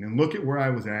 2018 and look at where I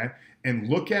was at and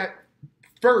look at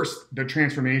first the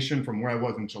transformation from where I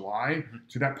was in July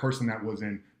to that person that was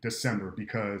in December,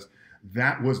 because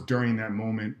that was during that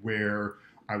moment where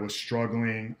I was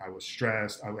struggling, I was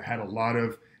stressed, I had a lot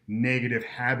of negative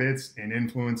habits and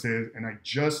influences, and I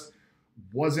just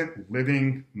wasn't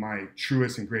living my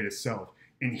truest and greatest self.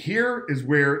 And here is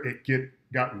where it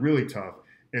got really tough,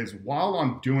 is while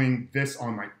I'm doing this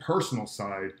on my personal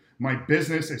side, my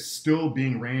business is still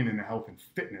being ran in the health and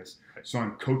fitness. So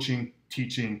I'm coaching,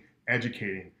 teaching,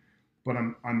 educating, but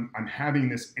I'm having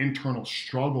this internal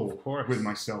struggle with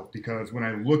myself, because when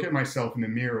I look at myself in the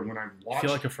mirror, when I watch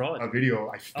like a fraud. a video,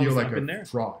 I feel like a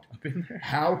fraud. I've been there.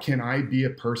 How can I be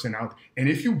a person out? And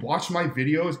if you watch my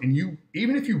videos and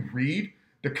even if you read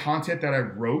the content that I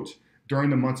wrote during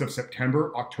the months of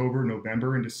September, October,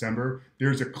 November, and December,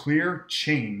 there's a clear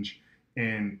change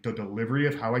in the delivery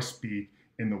of how I speak,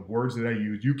 in the words that I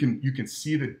use. You can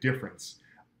see the difference.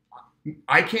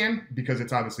 I can, because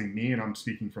it's obviously me and I'm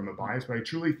speaking from a bias, but I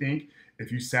truly think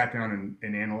if you sat down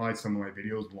and analyzed some of my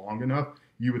videos long enough,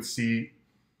 you would see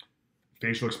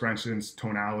facial expressions,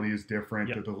 tonality is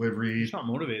different, the delivery. You're just not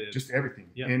motivated. Just everything.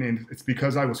 Yeah. And it's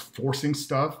because I was forcing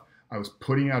stuff. I was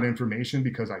putting out information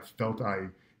because I felt I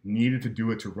needed to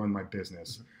do it to run my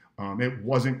business. It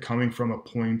wasn't coming from a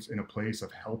point in a place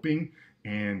of helping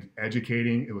and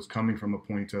educating. It was coming from a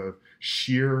point of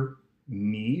sheer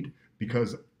need,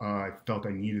 because I felt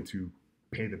I needed to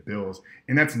pay the bills.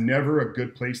 And that's never a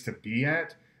good place to be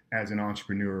at as an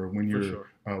entrepreneur when you're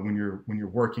when you're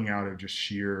working out of just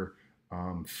sheer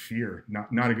fear.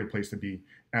 Not a good place to be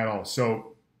at all.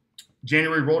 So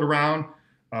January rolled around.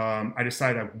 I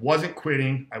decided I wasn't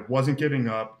quitting. I wasn't giving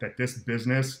up, that this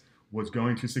business was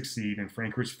going to succeed and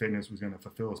Frank Rich Fitness was going to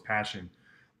fulfill his passion.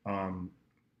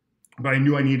 But I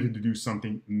knew I needed to do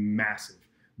something massive,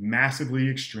 massively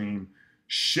extreme,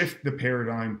 shift the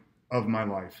paradigm of my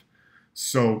life.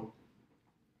 So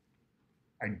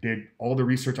I did all the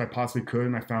research I possibly could,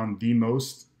 and I found the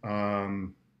most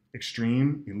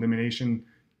extreme elimination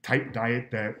type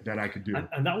diet that I could do.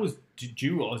 And that was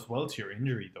due as well to your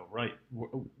injury, though, right?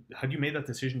 Had you made that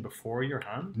decision before your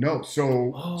hand? No.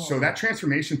 So that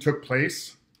transformation took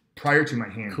place prior to my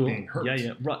hand being hurt.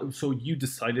 Yeah. Right. So you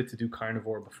decided to do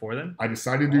carnivore before then? I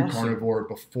decided to do carnivore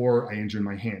before I injured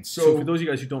my hand. So for those of you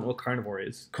guys who don't know what carnivore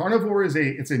is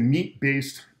it's a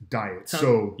meat-based diet.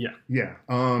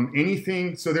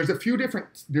 Anything. So there's a few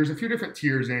different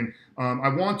tiers, and I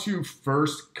want to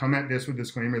first come at this with a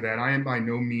disclaimer that I am by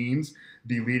no means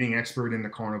the leading expert in the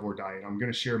carnivore diet. I'm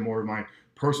going to share more of my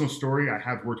personal story. I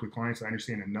have worked with clients. I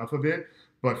understand enough of it.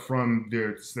 But from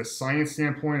the science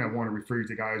standpoint, I want to refer you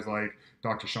to guys like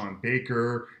Dr. Shawn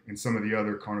Baker and some of the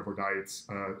other carnivore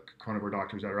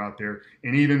doctors that are out there.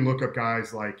 And even look up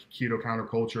guys like Keto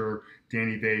Counterculture,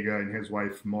 Danny Vega and his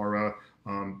wife, Mara,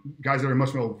 guys that are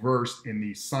much more versed in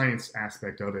the science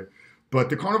aspect of it.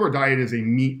 But the carnivore diet is a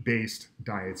meat-based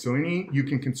diet. So you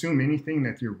can consume anything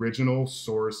that the original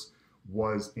source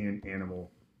was an animal.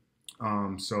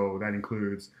 So that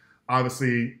includes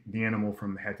obviously the animal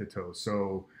from head to toe.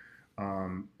 So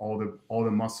all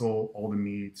the muscle, all the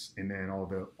meats, and then all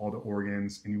the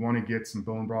organs. And you want to get some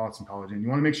bone broth, some collagen. You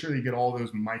want to make sure that you get all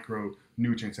those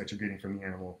micronutrients that you're getting from the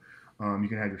animal. You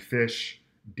can have your fish,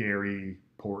 dairy,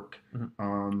 pork.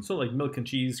 So like milk and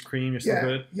cheese, cream, you're still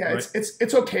good. Yeah, right?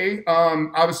 it's okay.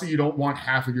 Obviously, you don't want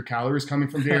half of your calories coming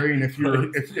from dairy, and if you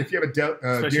have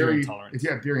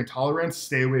dairy intolerance,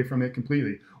 stay away from it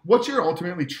completely. What you're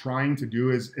ultimately trying to do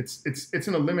is it's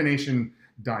an elimination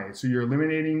diet. So you're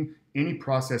eliminating any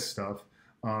processed stuff.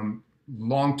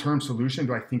 Long-term solution,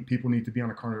 do I think people need to be on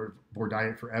a carnivore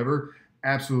diet forever?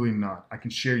 Absolutely not. I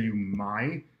can share you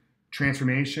my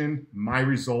transformation, my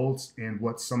results, and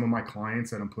what some of my clients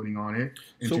that I'm putting on it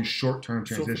into short-term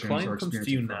transitions. So if a client comes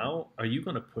to you now, are you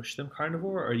going to push them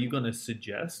carnivore? Are you going to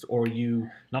suggest, or are you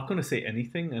not going to say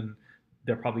anything and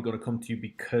they're probably going to come to you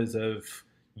because of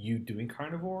you doing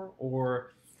carnivore?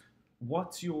 Or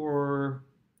what's your,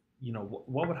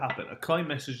 what would happen? A client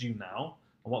messaged you now,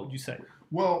 and what would you say?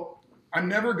 Well, I'm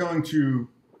never going to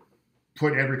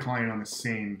put every client on the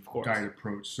same diet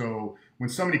approach. So when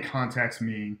somebody contacts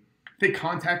me, if they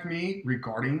contact me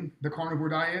regarding the carnivore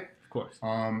diet, of course,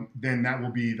 then that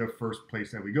will be the first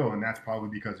place that we go. And that's probably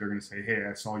because they're going to say, hey,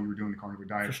 I saw you were doing the carnivore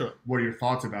diet. For sure. What are your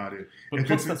thoughts about it? But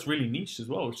plus that's really niche as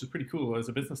well, which is pretty cool as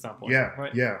a business standpoint. Yeah,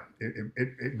 right? Yeah,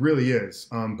 it really is.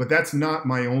 But that's not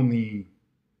my only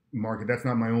market. That's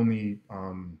not my only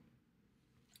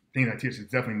thing that I teach.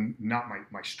 It's definitely not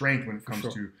my strength when it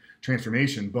comes to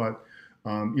transformation. But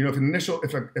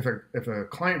if a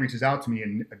client reaches out to me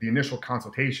in the initial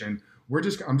consultation,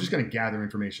 I'm just going to gather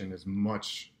information as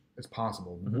much as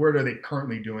possible. Mm-hmm. What are they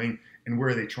currently doing and where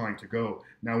are they trying to go?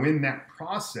 Now, in that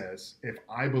process, if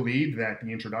I believe that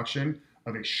the introduction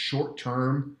of a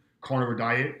short-term carnivore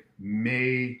diet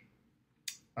may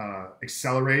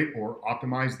accelerate or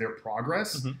optimize their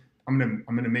progress, mm-hmm.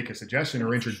 I'm gonna make a suggestion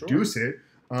or introduce it.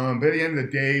 But at the end of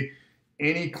the day,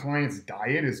 any client's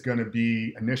diet is going to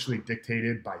be initially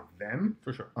dictated by them.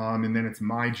 For sure. And then it's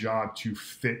my job to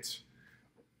fit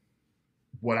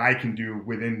what I can do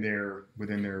within their.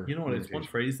 You know what? It's one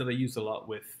phrase that I use a lot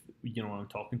with, when I'm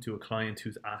talking to a client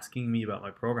who's asking me about my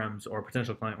programs, or a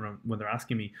potential client when they're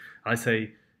asking me, I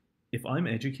say, if I'm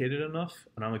educated enough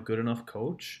and I'm a good enough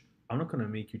coach, I'm not going to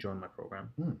make you join my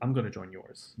program. I'm going to join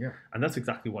yours. Yeah. And that's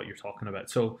exactly what you're talking about.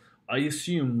 So I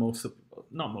assume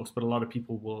not most, but a lot of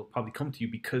people will probably come to you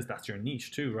because that's your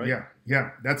niche too, right? Yeah. Yeah.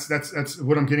 That's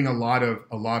what I'm getting a lot of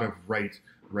right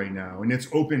now. And it's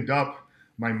opened up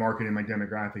my market and my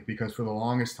demographic, because for the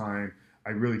longest time, I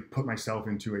really put myself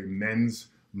into a men's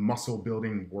muscle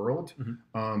building world.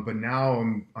 But now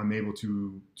I'm able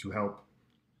to help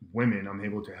women. I'm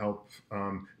able to help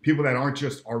people that aren't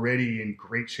just already in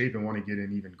great shape and want to get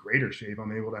in even greater shape.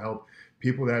 I'm able to help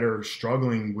people that are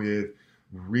struggling with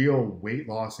real weight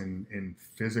loss and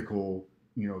physical,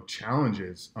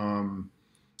 challenges.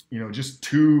 Just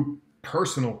two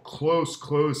personal,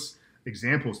 close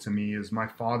examples to me is my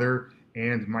father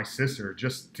and my sister.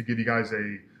 Just to give you guys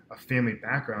a family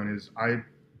background, is I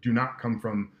do not come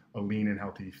from a lean and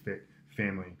healthy, fit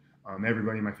family.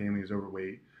 Everybody in my family is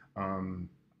overweight.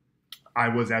 I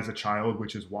was as a child,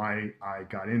 which is why I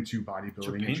got into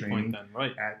bodybuilding and training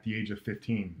at the age of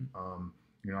 15.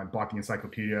 I bought the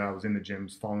encyclopedia. I was in the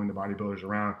gyms following the bodybuilders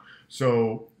around.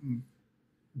 So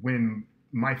when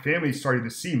my family started to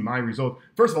see my results,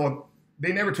 first of all,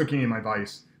 they never took any of my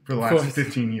advice for the last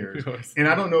 15 years. And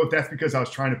I don't know if that's because I was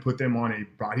trying to put them on a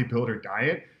bodybuilder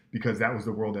diet, because that was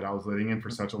the world that I was living in for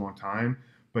such a long time.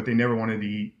 But they never wanted to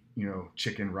eat,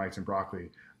 chicken, rice, and broccoli.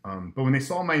 But when they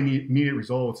saw my immediate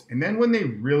results, and then when they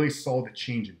really saw the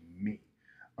change in me,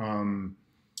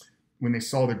 when they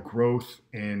saw the growth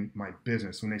in my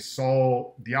business, when they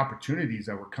saw the opportunities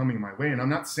that were coming my way, and I'm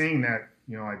not saying that,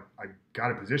 I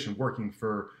got a position working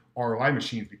for ROI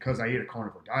machines because I ate a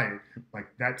carnivore diet. Like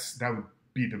that would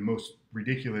be the most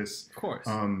ridiculous, of course,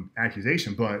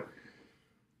 accusation. But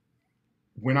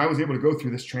when I was able to go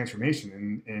through this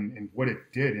transformation and what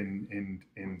it did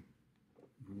and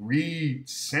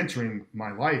recentering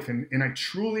my life. And I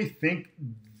truly think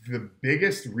the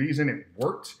biggest reason it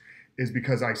worked is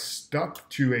because I stuck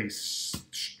to a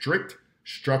strict,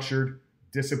 structured,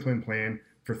 disciplined plan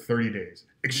for 30 days.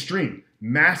 Extreme,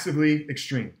 massively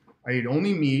extreme. I ate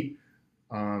only meat.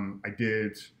 I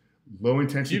did low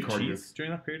intensity cardio. Did you cheese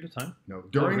during that period of time? No.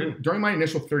 During my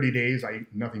initial 30 days, I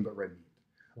ate nothing but red meat.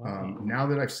 Wow. Now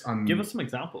that I'm give us some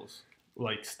examples,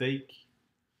 like steak.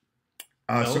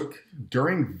 So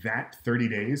during that 30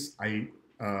 days, I ate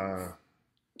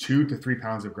 2 to 3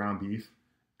 pounds of ground beef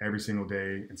every single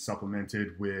day, and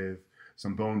supplemented with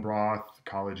some bone broth,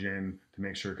 collagen, to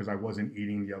make sure, because I wasn't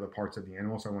eating the other parts of the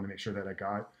animal, so I want to make sure that I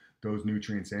got those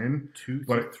nutrients in. 2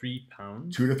 to 3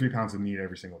 pounds? 2 to 3 pounds of meat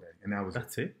every single day, and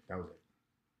that's it. That was it.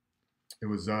 It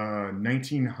was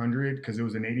 1,900, because it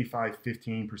was an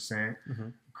 85-15%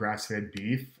 grass-fed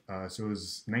beef. So it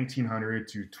was 1,900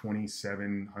 to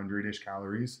 2,700-ish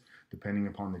calories, depending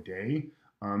upon the day.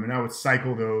 And I would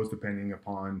cycle those depending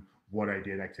upon what I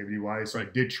did activity-wise. So I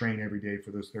did train every day for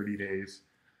those 30 days.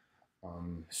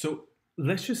 So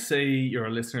let's just say you're a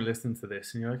listener listening to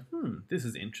this and you're like, this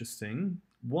is interesting.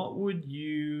 What would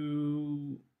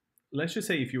you... Let's just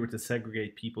say if you were to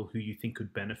segregate people who you think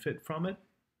could benefit from it,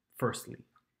 firstly,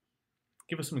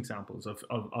 give us some examples of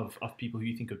people who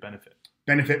you think could benefit.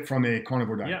 Benefit from a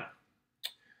carnivore diet?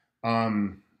 Yeah.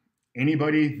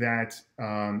 Anybody that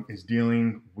is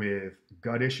dealing with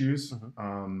gut issues,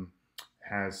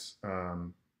 has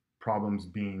problems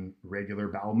being regular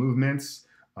bowel movements,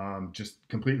 just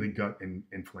completely gut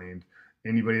inflamed.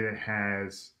 Anybody that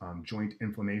has joint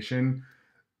inflammation.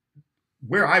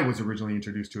 Where I was originally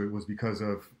introduced to it was because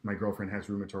of my girlfriend has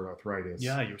rheumatoid arthritis.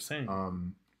 Yeah, you were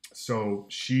saying. So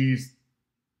she's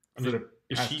for the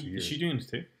past 2 years. Is she doing it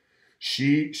too?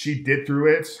 She did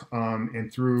through it,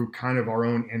 and through kind of our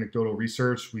own anecdotal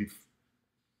research, we've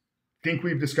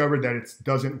discovered that it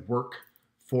doesn't work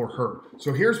for her.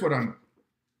 So here's what I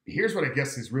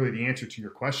guess is really the answer to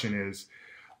your question is,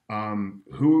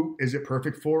 who is it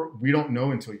perfect for? We don't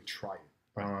know until you try it.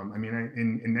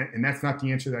 And that's not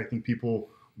the answer that I think people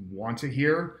want to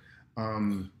hear.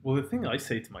 Well, the thing I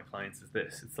say to my clients is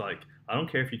this. It's like, I don't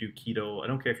care if you do keto. I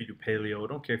don't care if you do paleo. I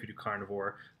don't care if you do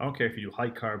carnivore. I don't care if you do high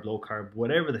carb, low carb,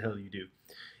 whatever the hell you do.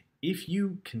 If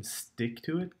you can stick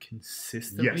to it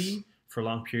consistently for a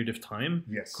long period of time,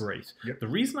 great. Yep. The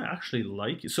reason I actually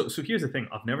like it, so here's the thing.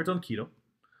 I've never done keto.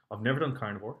 I've never done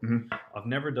carnivore. I've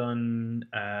never done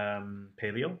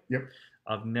paleo. Yep.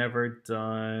 I've never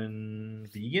done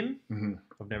vegan.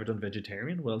 I've never done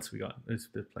vegetarian. What else we got? There's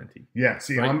plenty. Yeah.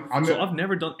 See, right? I've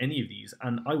never done any of these,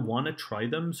 and I want to try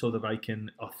them so that I can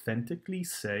authentically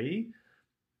say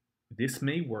this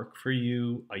may work for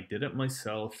you. I did it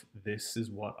myself. This is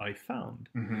what I found.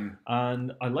 Mm-hmm.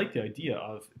 And I like the idea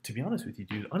of, to be honest with you,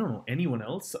 dude, I don't know anyone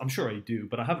else. I'm sure I do,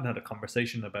 but I haven't had a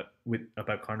conversation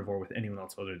about carnivore with anyone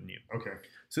else other than you. Okay.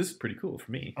 So this is pretty cool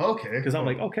for me. Okay. Because I'm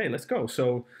like, okay, let's go.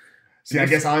 So see, I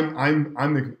guess I'm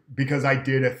the, because I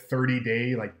did a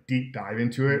 30-day like deep dive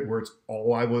into it where it's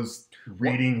all I was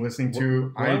reading, listening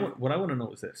to. What I want to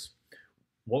know is this.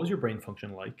 What was your brain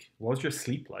function like? What was your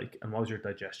sleep like? And what was your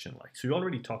digestion like? So you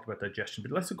already talked about digestion,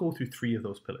 but let's go through 3 of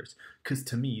those pillars. Because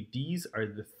to me, these are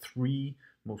the 3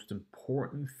 most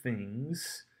important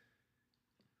things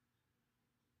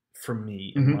for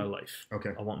me in my life. Okay.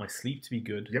 I want my sleep to be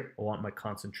good. Yep. I want my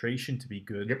concentration to be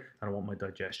good. Yep. And I want my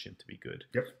digestion to be good.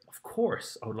 Yep. Of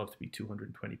course, I would love to be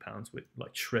 220 pounds with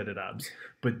like shredded abs.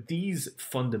 But these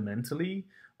fundamentally,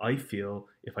 I feel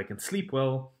if I can sleep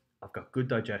well, I've got good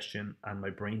digestion, and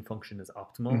my brain function is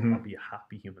optimal, I'll be a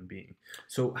happy human being.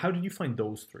 So how did you find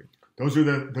those 3? Those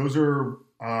are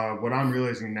what I'm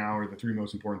realizing now are the 3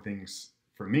 most important things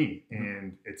for me.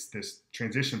 And it's this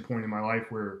transition point in my life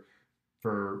where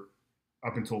for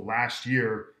up until last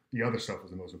year, the other stuff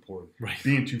was the most important. Right.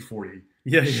 Being 240,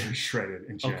 shredded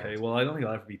and jacked. Okay, well, I don't think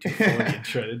I'll ever be 240 and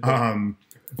shredded.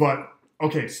 But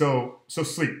okay, so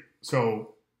sleep.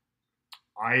 So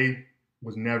I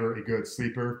was never a good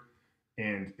sleeper.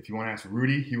 And if you want to ask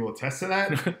Rudy, he will attest to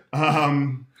that.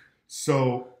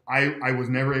 So I was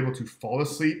never able to fall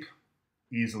asleep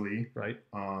easily. Right.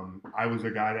 I was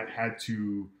a guy that had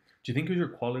to. Do you think it was your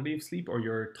quality of sleep or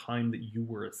your time that you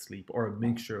were asleep, or a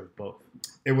mixture of both?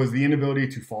 It was the inability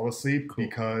to fall asleep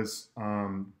because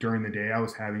during the day I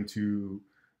was having to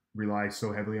rely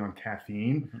so heavily on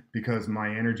caffeine because my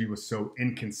energy was so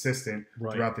inconsistent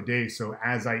throughout the day. So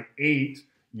as I ate,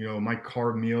 my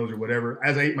carb meals or whatever,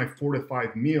 as I ate my 4 to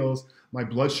 5 meals, my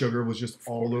blood sugar was just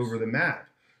all over the map.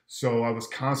 So I was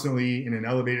constantly in an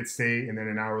elevated state, and then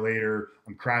an hour later,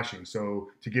 I'm crashing.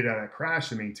 So to get out of that crash,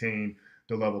 to maintain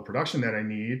the level of production that I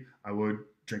need, I would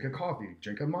drink a coffee,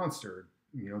 drink a Monster,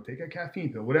 take a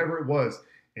caffeine pill, whatever it was.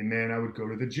 And then I would go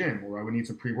to the gym, or I would need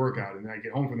some pre-workout. And then I'd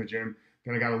get home from the gym,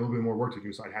 then I got a little bit more work to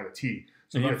do, so I'd have a tea.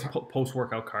 So you have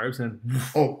post-workout carbs and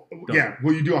yeah.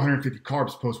 Well, you do 150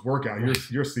 carbs post-workout.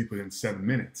 You're asleep within 7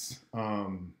 minutes.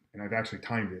 And I've actually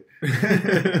timed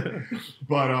it.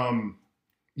 But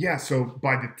yeah, so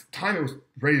by the time it was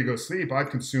ready to go to sleep, I've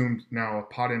consumed now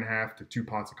 1.5 pots to 2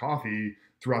 pots of coffee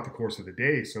throughout the course of the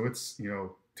day. So it's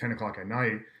 10 o'clock at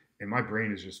night, and my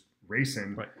brain is just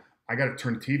racing. Right. I got to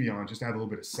turn the TV on just to have a little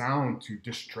bit of sound to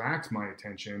distract my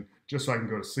attention just so I can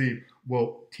go to sleep.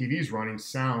 Well, TV's running,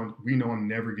 sound, we know I'm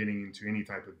never getting into any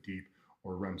type of deep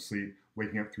or REM sleep,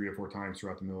 waking up 3 or 4 times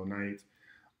throughout the middle of the night.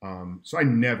 So I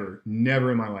never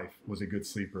in my life was a good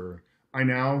sleeper. I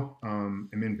now am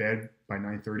in bed by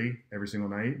 9:30 every single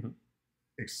night,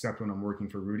 except when I'm working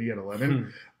for Rudy at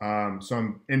 11. So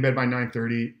I'm in bed by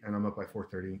 9:30 and I'm up by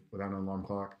 4:30 without an alarm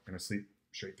clock, and I sleep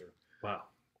straight through. Wow.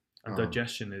 And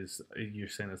digestion is, you're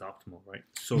saying, is optimal, right?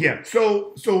 So yeah.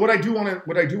 So what I do want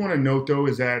to note though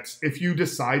is that if you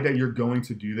decide that you're going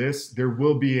to do this, there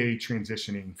will be a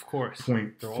transitioning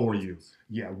point for you.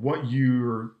 Yeah. What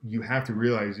you have to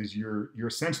realize is you're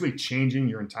essentially changing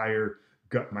your entire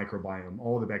gut microbiome.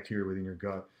 All the bacteria within your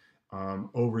gut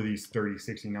over these 30,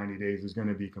 60, 90 days is going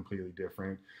to be completely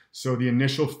different. So the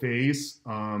initial phase,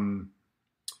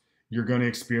 you're going to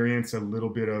experience a little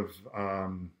bit of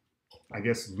I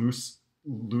guess loose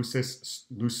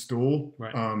stool,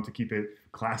 to keep it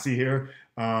classy here.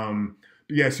 But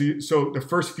yeah, so the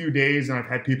first few days, and I've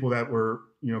had people that were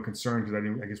concerned because I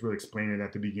didn't, I guess, really explain it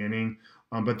at the beginning.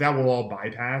 But that will all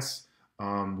bypass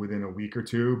within a week or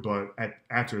 2. But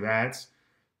after that,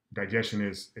 digestion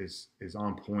is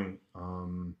on point.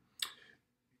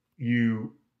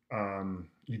 You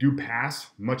do pass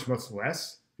much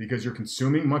less because you're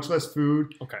consuming much less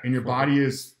food, and your body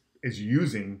is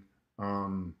using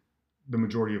the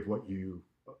majority of what you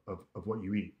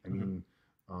eat. I mean,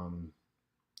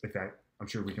 if that, I'm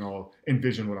sure we can all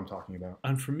envision what I'm talking about.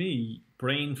 And for me,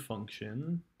 brain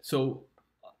function. So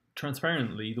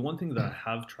transparently, the one thing that I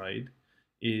have tried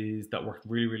is that worked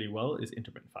really, really well is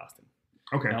intermittent fasting.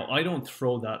 Okay. Now I don't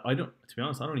throw that. To be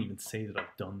honest, I don't even say that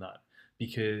I've done that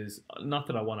because not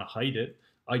that I want to hide it.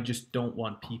 I just don't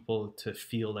want people to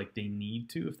feel like they need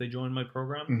to if they join my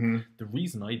program. The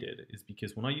reason I did is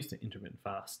because when I used to intermittent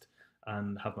fast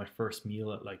and have my first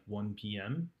meal at like 1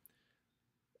 p.m.,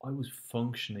 I was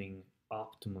functioning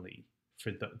optimally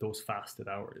for those fasted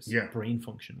hours, brain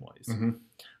function wise. And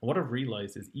what I've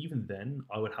realized is even then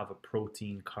I would have a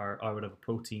protein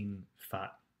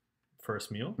fat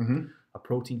first meal, Mm-hmm. a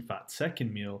protein fat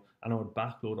second meal, and I would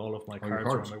backload all of my carbs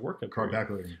around my workout Carb period.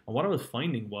 backloading. And what I was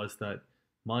finding was that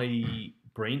my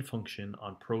brain function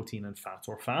on protein and fats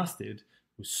or fasted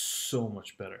was so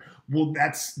much better. Well,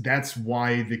 that's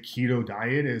why the keto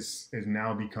diet is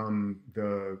now become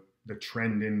the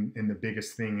trend and the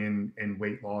biggest thing in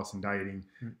weight loss and dieting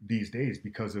these days,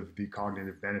 because of the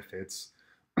cognitive benefits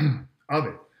of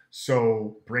it.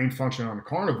 So brain function on a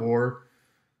carnivore,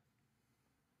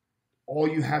 all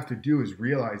you have to do is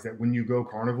realize that when you go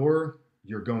carnivore,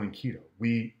 you're going keto.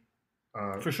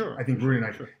 For sure. I think Rudy and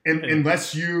I, sure.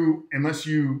 unless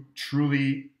you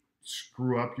truly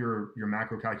screw up your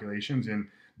macro calculations and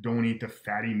don't eat the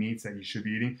fatty meats that you should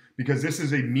be eating, because this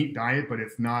is a meat diet, but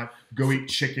it's not go eat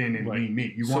chicken and lean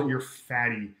meat. You want your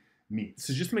fatty meats.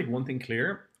 So just to make one thing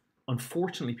clear,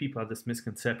 unfortunately, people have this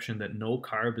misconception that no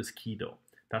carb is keto.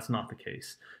 That's not the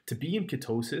case. To be in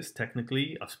ketosis,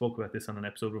 technically, I've spoken about this on an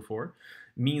episode before,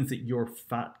 means that your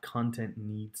fat content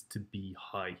needs to be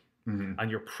high. Mm-hmm. And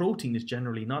your protein is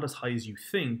generally not as high as you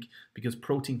think, because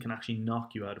protein can actually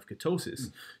knock you out of ketosis.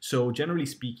 Mm-hmm. So generally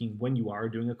speaking, when you are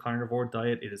doing a carnivore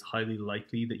diet, it is highly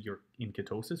likely that you're in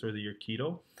ketosis or that you're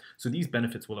keto. So these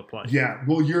benefits will apply. Yeah,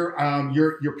 well, your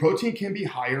protein can be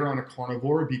higher on a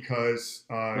carnivore because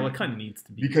well, it kind of needs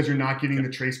to be, because you're not getting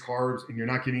the trace carbs, and you're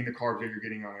not getting the carbs that you're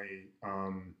getting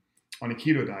on a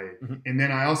keto diet. Mm-hmm. And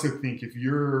then I also think if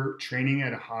you're training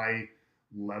at a high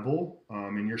level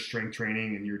and you're strength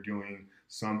training and you're doing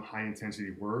some high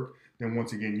intensity work, then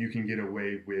once again you can get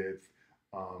away with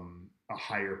a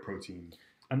higher protein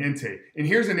intake. And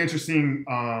here's an interesting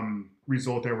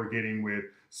result that we're getting with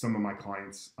some of my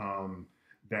clients,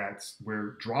 that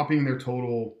we're dropping their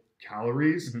total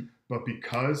calories, mm-hmm. but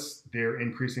because they're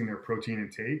increasing their protein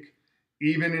intake,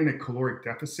 even in a caloric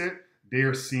deficit, they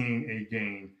are seeing a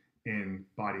gain in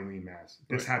body lean mass.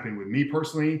 This happened with me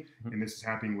personally, mm-hmm. and this is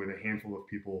happening with a handful of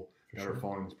people that are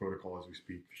following this protocol as we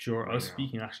speak. Sure. I was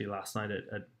speaking actually last night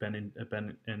at Ben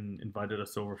and invited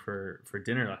us over for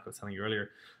dinner, like I was telling you earlier,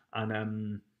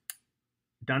 and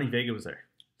Danny Vega was there.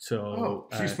 So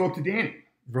you spoke to Danny,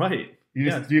 right?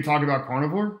 Do you talk about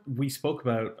carnivore? We spoke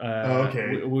about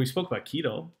we spoke about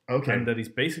keto, and that he's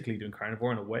basically doing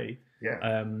carnivore in a way. Yeah.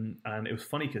 And it was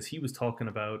funny because he was talking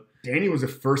about, Danny was the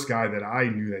first guy that I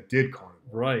knew that did carnivore.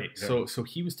 Right. Yeah. So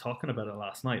he was talking about it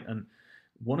last night, and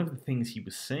one of the things he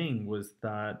was saying was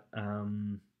that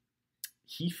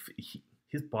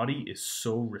his body is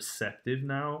so receptive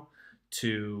now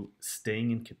to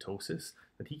staying in ketosis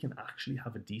that he can actually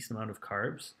have a decent amount of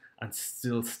carbs and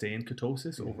still stay in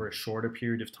ketosis over a shorter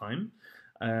period of time.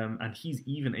 And he's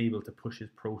even able to push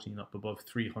his protein up above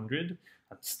 300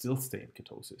 and still stay in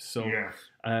ketosis. So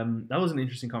that was an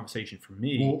interesting conversation for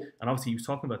me. Well, and obviously he was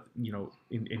talking about,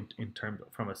 in terms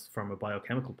from a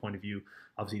biochemical point of view,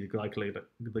 obviously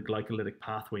the glycolytic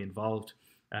pathway involved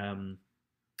in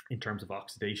terms of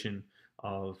oxidation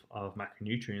of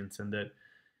macronutrients, and that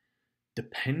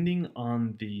depending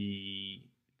on the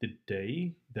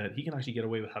day, that he can actually get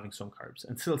away with having some carbs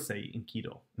and still stay in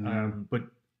keto. Mm-hmm. But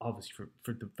obviously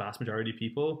for the vast majority of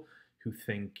people who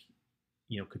think,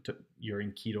 you're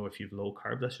in keto if you have low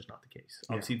carb, that's just not the case.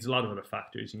 Obviously, there's a lot of other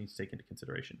factors you need to take into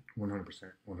consideration. 100%.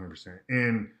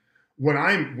 And what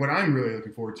I'm really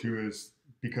looking forward to is,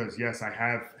 because yes, I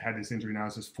have had this injury now.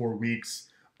 This is 4 weeks.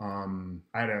 I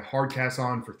had a hard cast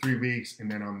on for 3 weeks,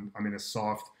 and then I'm in a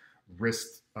soft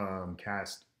wrist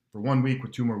cast for 1 week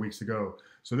with 2 more weeks to go.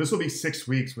 So this will be 6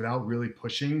 weeks without really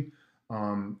pushing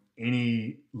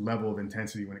any level of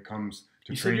intensity when it comes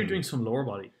to training. You said you're doing some lower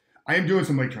body. I am doing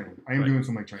some leg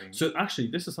training. So actually,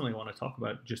 this is something I want to talk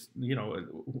about, just,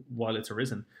 while it's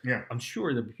arisen. Yeah. I'm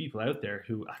sure there'll be people out there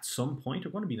who at some point are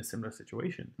going to be in a similar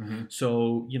situation. Mm-hmm.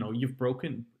 So, you've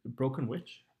broken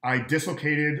which? I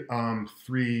dislocated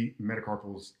 3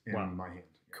 metacarpals in my hand.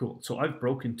 Cool. So I've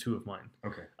broken 2 of mine.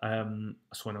 Okay.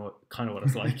 So I know kind of what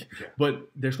it's like. Yeah. But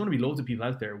there's going to be loads of people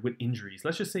out there with injuries.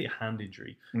 Let's just say a hand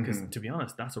injury, because mm-hmm. to be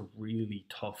honest, that's a really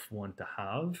tough one to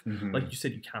have. Mm-hmm. Like you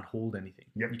said, you can't hold anything.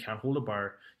 Yep. You can't hold a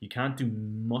bar. You can't do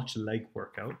much leg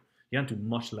workout. You can't do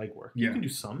much leg work. Yeah. You can do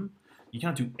some. You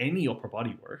can't do any upper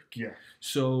body work. Yeah.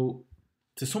 So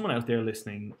to someone out there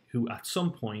listening who at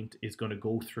some point is going to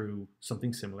go through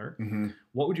something similar, mm-hmm.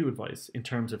 what would you advise in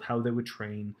terms of how they would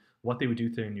train, what they would do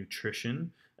to their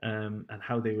nutrition, and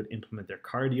how they would implement their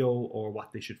cardio, or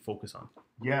what they should focus on?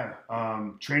 Yeah.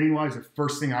 Training wise, the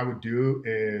first thing I would do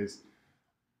is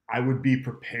I would be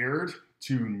prepared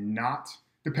to not,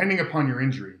 depending upon your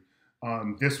injury.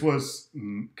 This was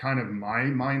kind of my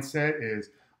mindset,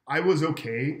 is I was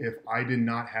okay if I did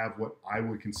not have what I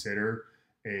would consider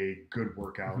a good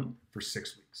workout mm-hmm. for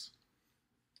 6 weeks.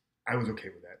 I was okay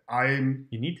with that. You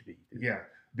need to be. Yeah.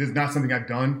 This is not something I've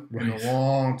done in a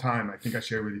long time. I think I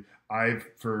shared with you. I've,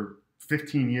 for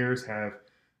 15 years, have,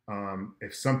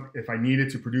 if I needed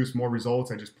to produce more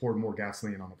results, I just poured more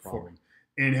gasoline on the problem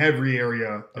in every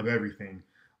area of everything.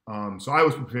 So I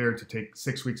was prepared to take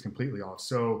 6 weeks completely off.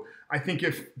 So I think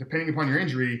if, depending upon your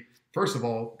injury, first of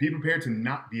all, be prepared to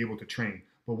not be able to train.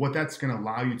 But what that's going to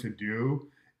allow you to do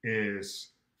is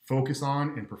focus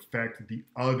on and perfect the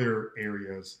other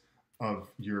areas of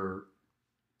your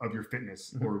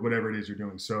fitness or whatever it is you're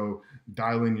doing. So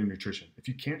dial in your nutrition. If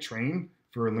you can't train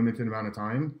for a limited amount of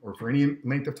time or for any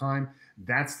length of time,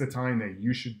 that's the time that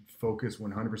you should focus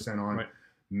 100% on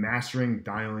mastering,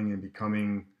 dialing,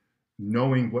 and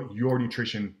knowing what your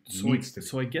nutrition needs to be.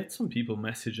 So I get some people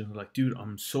messaging like, dude,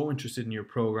 I'm so interested in your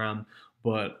program,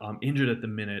 but I'm injured at the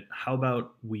minute. How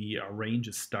about we arrange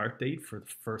a start date for the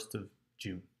 1st of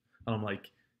June? And I'm like,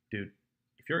 dude,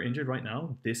 if you're injured right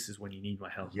now, this is when you need my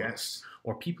help. Yes.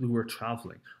 Or people who are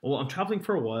traveling. Oh, I'm traveling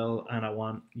for a while and I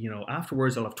want,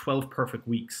 afterwards I'll have 12 perfect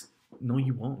weeks. No,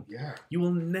 you won't. Yeah. You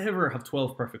will never have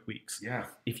 12 perfect weeks. Yeah.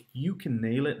 If you can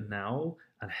nail it now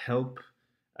and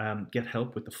get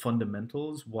help with the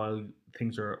fundamentals while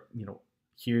things are,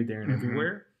 here, there, and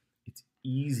everywhere, it's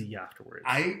easy afterwards.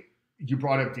 You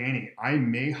brought up Danny. I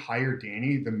may hire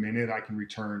Danny the minute I can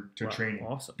return to training.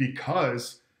 Awesome.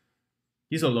 Because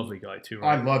he's a lovely guy too,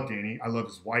 right? I love Danny. I love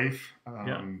his wife. I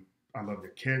love the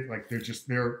kid. Like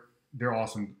they're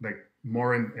awesome. Like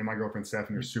Maureen and my girlfriend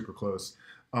Stephanie are super close.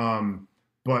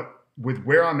 But with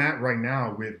where I'm at right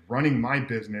now, with running my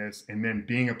business and then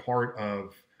being a part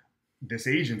of this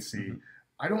agency,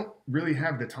 I don't really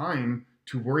have the time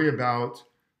to worry about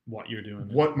what you're doing,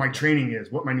 what my training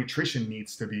is, what my nutrition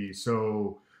needs to be.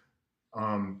 So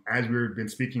as we've been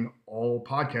speaking all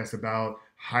podcast about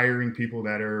hiring people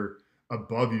that are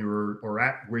above you or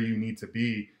at where you need to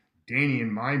be, Danny,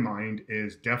 in my mind,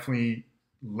 is definitely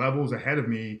levels ahead of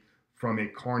me from a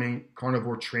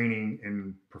carnivore training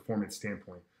and performance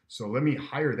standpoint. So let me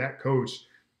hire that coach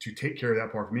to take care of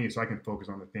that part for me so I can focus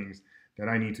on the things that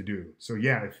I need to do. So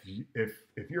yeah,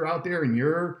 if you're out there and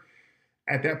you're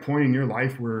at that point in your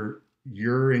life where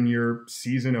you're in your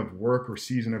season of work or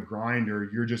season of grind, or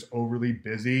you're just overly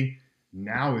busy,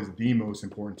 now is the most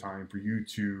important time for you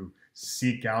to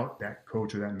seek out that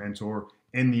coach or that mentor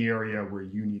in the area where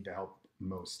you need the help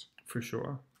most. For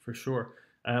sure.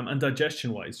 And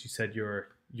digestion wise, you said you're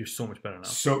so much better now.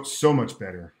 So much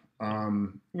better.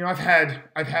 I've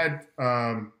had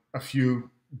a few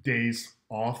days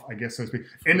off, I guess, so to speak.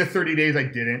 In the 30 days I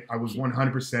didn't. I was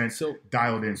 100%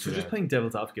 dialed in. So just playing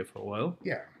devil's advocate for a while.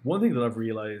 Yeah. One thing that I've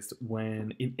realized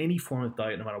when in any form of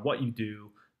diet, no matter what you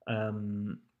do,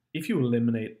 if you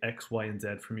eliminate X, Y, and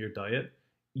Z from your diet,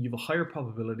 you have a higher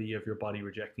probability of your body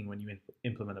rejecting when you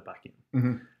implement it back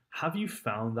in. Have you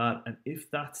found that? And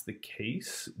if that's the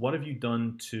case, what have you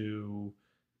done to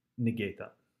negate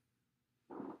that?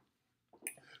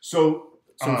 So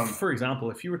for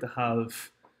example, if you were to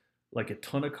have like a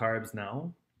ton of carbs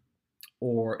now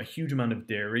or a huge amount of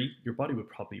dairy, your body would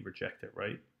probably reject it,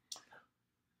 right?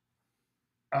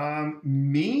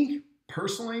 Me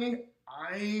personally,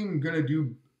 I'm going to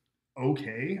do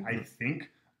okay, I think,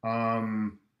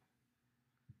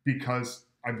 because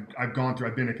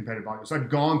I've been a competitive bodybuilder. So I've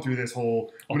gone through this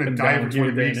whole, I'm going to diet for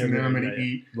 20 weeks and then I'm going to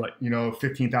eat,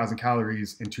 15,000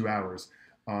 calories in 2 hours.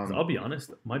 I'll be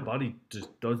honest, my body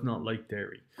just does not like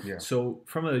dairy. Yeah. So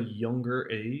from a younger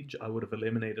age, I would have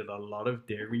eliminated a lot of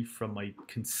dairy from my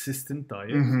consistent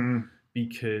diet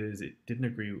because it didn't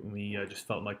agree with me. I just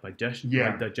felt like my digestion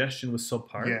was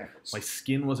subpar. Yeah. My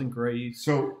skin wasn't great.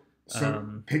 So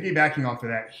piggybacking off of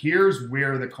that, here's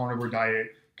where the carnivore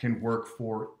diet can work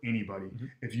for anybody.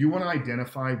 If you want to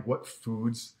identify what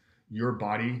foods your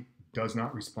body does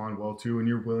not respond well to and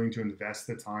you're willing to invest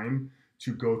the time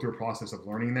to go through a process of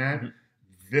learning that,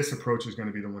 this approach is going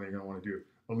to be the one you're going to want to do.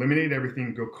 Eliminate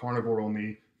everything, go carnivore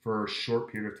only for a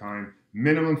short period of time,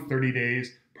 minimum 30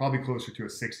 days, probably closer to a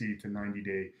 60 to 90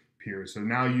 day period. So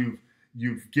now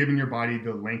you've given your body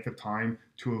the length of time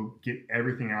to get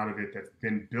everything out of it that's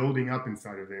been building up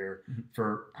inside of there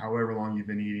for however long you've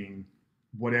been eating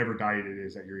whatever diet it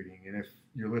is that you're eating. And if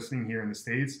you're listening here in the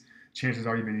States, chances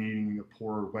are you've been eating a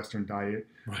poor Western diet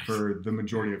for the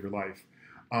majority of your life.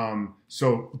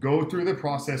 So go through the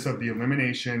process of the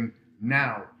elimination.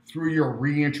 Now, through your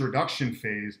reintroduction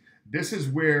phase, this is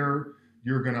where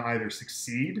you're going to either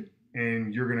succeed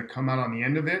and you're going to come out on the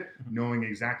end of it knowing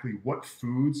exactly what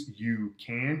foods you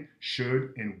can,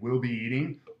 should, and will be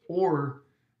eating, or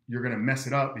you're going to mess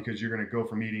it up because you're going to go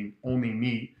from eating only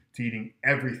meat to eating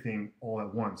everything all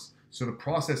at once. So the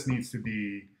process needs to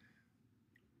be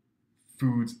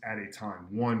foods at a time,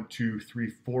 1, 2, 3,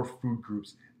 4 food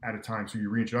groups at a time. So your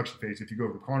reintroduction phase, if you go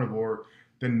from carnivore,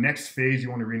 the next phase you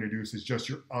want to reintroduce is just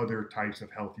your other types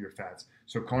of healthier fats.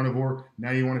 So carnivore,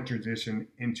 now you want to transition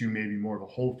into maybe more of a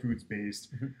whole foods based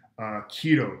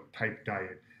keto type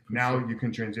diet. Now you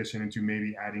can transition into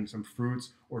maybe adding some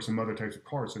fruits or some other types of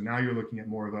carbs. So now you're looking at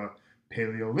more of a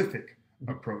Paleolithic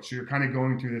approach. So you're kind of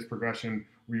going through this progression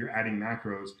where you're adding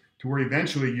macros to where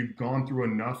eventually you've gone through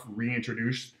enough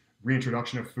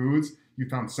reintroduction of foods. You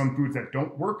found some foods that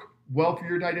don't work well for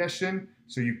your digestion,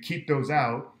 so you keep those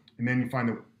out, and then you find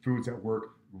the foods that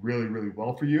work really, really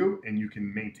well for you and you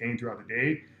can maintain throughout the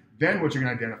day. Then what you're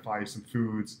going to identify is some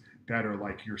foods that are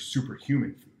like your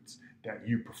superhuman foods that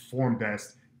you perform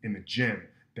best in the gym,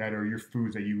 that are your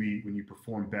foods that you eat when you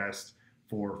perform best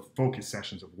for focus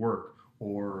sessions of work,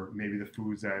 or maybe the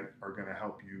foods that are going to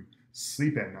help you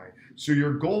sleep at night. So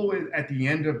your goal is, at the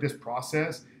end of this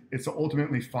process, is to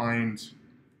ultimately find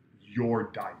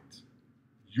your diet,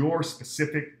 your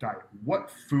specific diet. What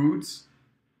foods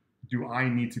do I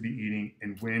need to be eating,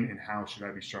 and when and how should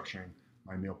I be structuring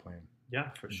my meal plan? Yeah,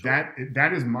 for sure.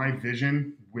 That is my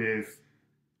vision with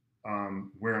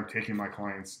where I'm taking my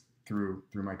clients through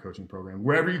my coaching program.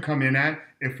 Wherever you come in at,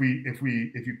 if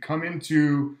you come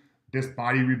into this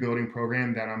body rebuilding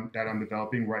program that I'm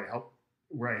developing, where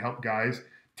I help guys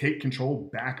take control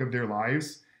back of their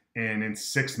lives, and in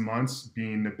 6 months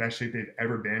being the best shape they've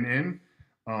ever been in.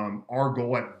 Our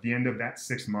goal at the end of that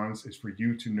 6 months is for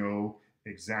you to know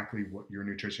exactly what your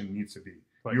nutrition needs to be.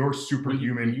 Right. Your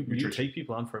superhuman nutrition. Will you take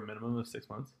people on for a minimum of 6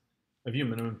 months? Have you a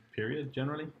minimum period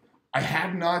generally? I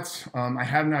have not. I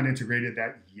have not integrated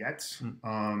that yet.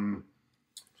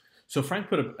 So Frank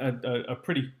put a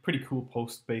pretty cool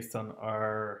post based on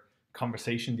our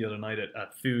conversation the other night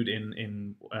at Food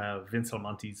in Vince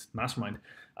Almonte's mastermind,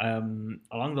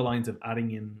 along the lines of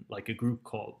adding in like a group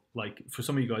call. Like for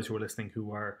some of you guys who are listening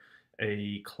who are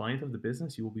a client of the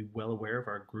business, you will be well aware of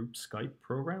our group Skype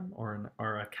program or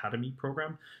our academy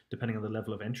program, depending on the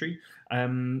level of entry.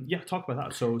 Talk about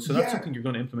that. So that's something you're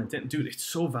going to implement in. Dude, it's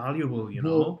so valuable, you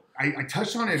know. Well, I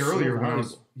touched on it earlier when I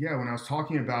was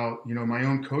talking about, my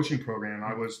own coaching program.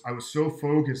 I was so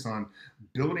focused on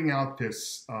building out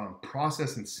this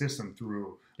process and system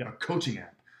through a coaching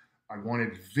app. I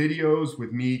wanted videos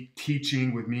with me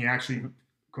teaching, with me actually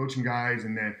coaching guys,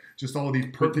 and then just all these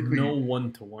perfectly... no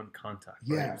one-to-one contact.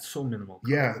 Right? Yeah. It's so minimal.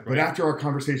 Yeah, right? But after our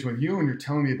conversation with you and you're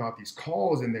telling me about these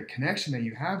calls and the connection that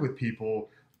you have with people,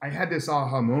 I had this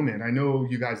aha moment. I know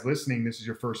you guys listening, this is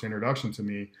your first introduction to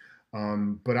me,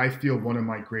 but I feel one of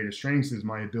my greatest strengths is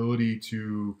my ability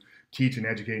to teach and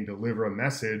educate and deliver a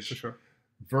message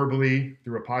verbally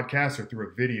through a podcast or through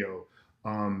a video.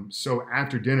 So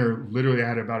after dinner, literally I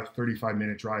had about a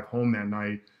 35-minute drive home that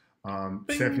night.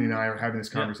 Stephanie and I are having this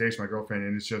conversation, my girlfriend,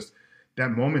 and it's just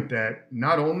that moment that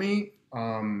not only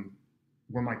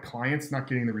were my clients not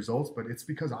getting the results, but it's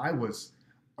because I was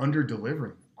under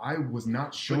delivering. I was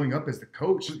not showing up as the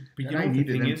coach. But you know what the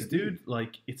thing is, dude?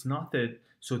 Like, it's not that.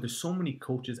 So there's so many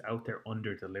coaches out there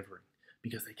under delivering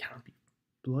because they can't be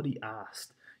bloody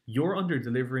asked. You're under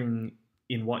delivering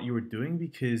in what you were doing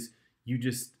because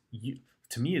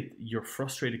to me, you're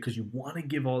frustrated because you want to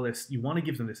give all this, you want to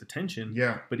give them this attention.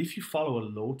 Yeah. But if you follow a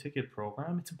low ticket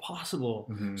program, it's impossible.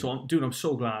 Mm-hmm. So, I'm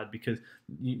so glad because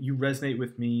you resonate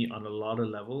with me on a lot of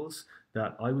levels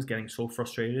that I was getting so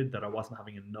frustrated that I wasn't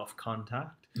having enough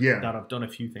contact. Yeah. That I've done a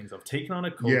few things. I've taken on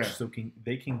a coach so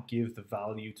they can give the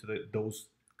value to those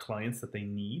clients that they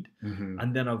need. Mm-hmm.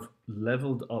 And then I've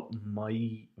leveled up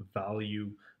my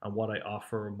value and what I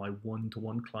offer my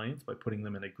one-to-one clients by putting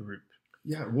them in a group.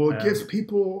 Yeah, well, it gives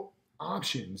people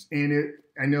options. And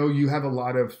I know you have a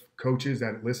lot of coaches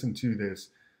that listen to this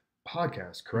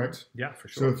podcast, correct? Yeah, for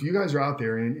sure. So if you guys are out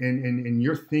there and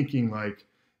you're thinking like,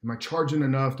 am I charging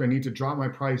enough? Do I need to drop my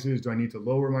prices? Do I need to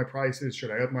lower my prices?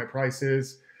 Should I up my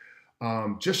prices?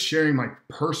 Just sharing my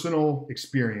personal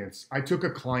experience. I took a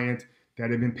client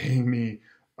that had been paying me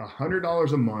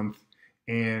 $100 a month.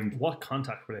 And what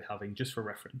contact were they having, just for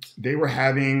reference? They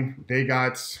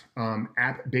got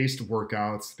app-based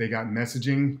workouts. They got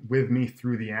messaging with me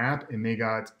through the app, and they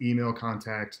got email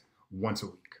contact once a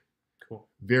week. Cool.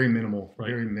 Very minimal,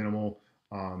 very minimal.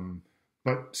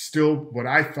 But still what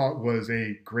I thought was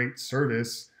a great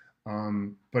service,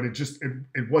 but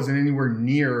it wasn't anywhere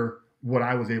near what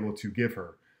I was able to give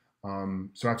her.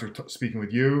 So after speaking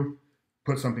with you,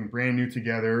 put something brand new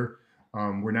together.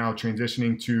 We're now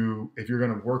transitioning to, if you're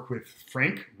going to work with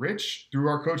Frank Rich through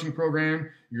our coaching program,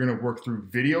 you're going to work through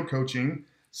video coaching,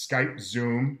 Skype,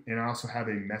 Zoom, and I also have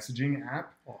a messaging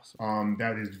app. Awesome.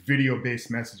 That is video-based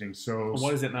messaging. So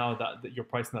what is it now that you're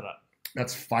pricing that at?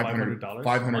 That's $500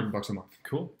 $500 a month.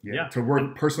 Cool. Yeah. To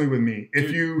work personally with me. Dude,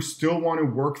 if you still want to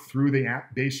work through the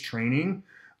app-based training,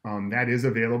 that is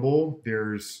available.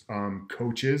 There's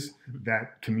coaches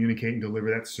that communicate and deliver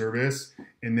that service.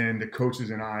 And then the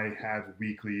coaches and I have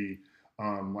weekly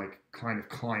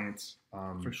clients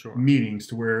for sure. meetings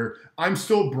to where I'm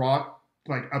still brought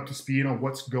like up to speed on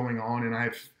what's going on, and I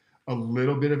have a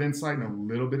little bit of insight and a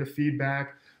little bit of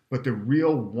feedback. But the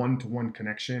real one-to-one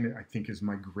connection, I think, is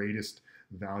my greatest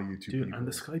value to people. And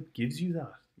the Skype gives you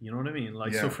that. You know what I mean?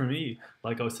 Like, so for me,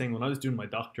 like I was saying, when I was doing my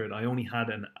doctorate, I only had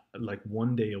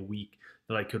 1 day a week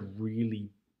that I could really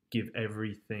give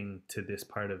everything to this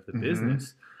part of the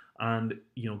business. And,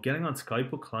 getting on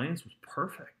Skype with clients was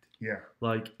perfect. Yeah.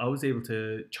 Like, I was able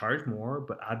to charge more,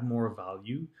 but add more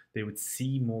value. They would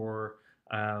see more,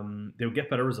 they would get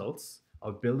better results. I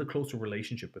would build a closer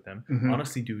relationship with them.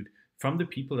 Honestly, dude, from the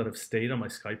people that have stayed on my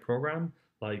Skype program,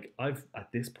 like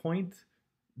at this point,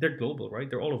 they're global, right?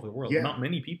 They're all over the world. Yeah. Not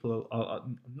many people,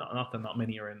 not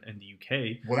many are in the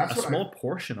UK. Well, that's a small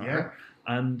portion are.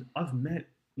 And I've met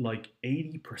like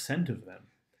 80% of them.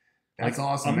 That's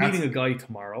awesome. I'm meeting a guy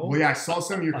tomorrow. Well, yeah, I saw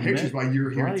some of your pictures while you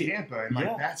were here in Tampa. And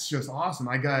that's just awesome.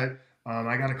 I got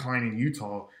a client in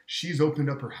Utah. She's opened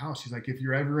up her house. She's like, if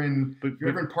you're ever in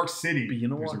Park City, but you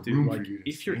know what, dude? Like,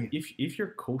 if your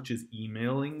coach is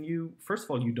emailing you, first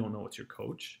of all, you don't know it's your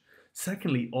coach.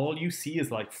 Secondly, all you see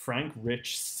is like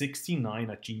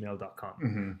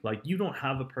frankrich69@gmail.com. Like, you don't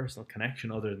have a personal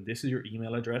connection other than this is your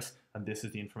email address and this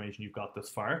is the information you've got thus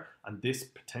far, and this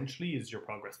potentially is your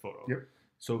progress photo. Yep.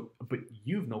 So, but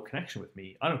you've no connection with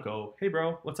me. I don't go, hey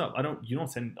bro, what's up? I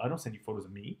don't send you photos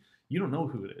of me. You don't know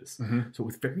who it is. So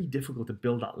it's very difficult to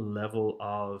build that level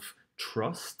of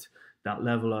trust, that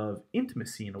level of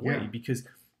intimacy in a way, because,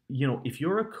 if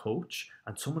you're a coach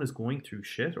and someone is going through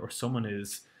shit, or someone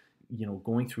is,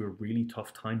 going through a really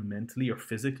tough time mentally or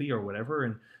physically or whatever,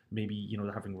 and maybe,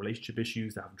 they're having relationship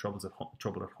issues, they're having trouble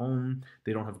at home,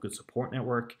 they don't have a good support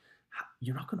network,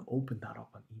 you're not going to open that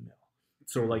up on email.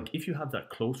 So like, if you have that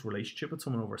close relationship with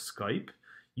someone over Skype,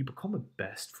 you become a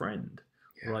best friend.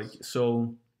 Yes. Like,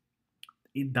 so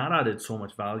that added so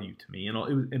much value to me.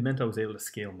 It meant I was able to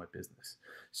scale my business.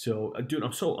 So, dude,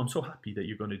 I'm so happy that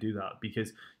you're going to do that,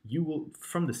 because you will,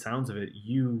 from the sounds of it,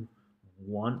 you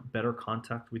want better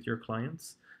contact with your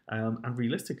clients. And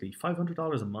realistically,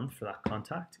 $500 a month for that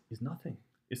contact is nothing.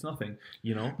 It's nothing,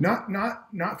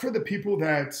 Not for the people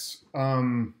that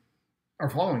are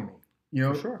following me.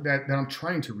 That I'm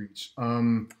trying to reach.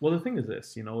 Well, the thing is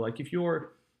this, like, if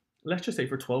you're, let's just say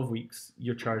for 12 weeks,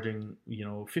 you're charging,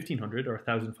 $1,500 or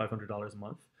 $1,500 a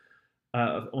month,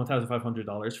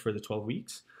 $1,500 for the 12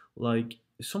 weeks. Like,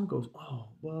 if someone goes, oh,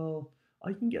 well,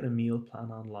 I can get a meal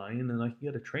plan online and I can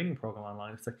get a training program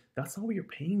online. It's like, that's not what you're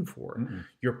paying for.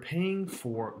 You're paying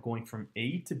for going from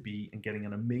A to B and getting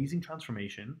an amazing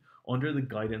transformation under the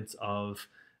guidance of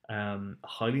a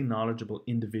highly knowledgeable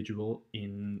individual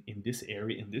in this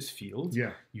area, in this field.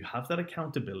 Yeah. You have that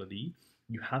accountability.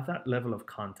 You have that level of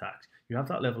contact. You have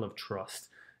that level of trust.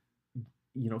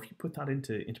 If you put that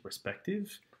into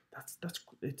perspective,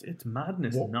 it's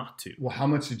madness not to. Well, how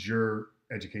much did your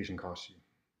education cost you,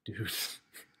 dude?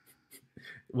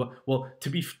 well, to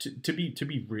be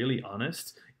really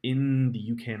honest, in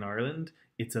the UK and Ireland,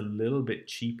 it's a little bit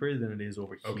cheaper than it is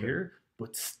over here.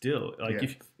 But still,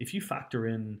 like, if you factor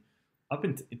in, I've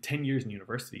been 10 years in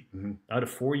university. I had a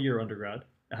 4-year undergrad.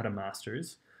 I had a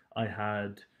master's. I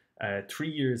had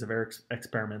 3 years of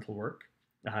experimental work.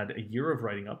 I had a year of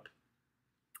writing up.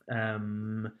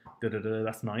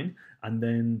 That's 9. And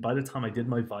then by the time I did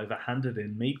my Viva, handed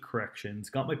in, made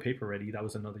corrections, got my paper ready, that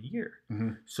was another year.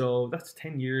 So that's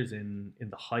 10 years in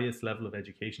the highest level of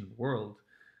education in the world.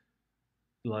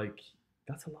 Like,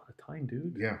 that's a lot of time,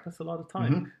 dude. Yeah. That's a lot of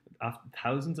time. After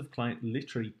thousands of clients,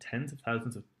 literally tens of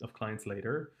thousands of clients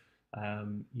later,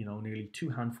 nearly 2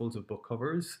 handfuls of book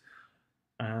covers,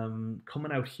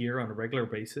 coming out here on a regular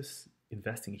basis,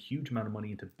 investing a huge amount of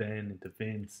money into Ben, into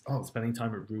Vince, spending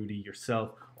time with Rudy,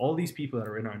 yourself, all these people that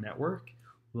are in our network,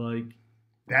 like,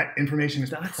 that information is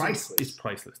priceless. It's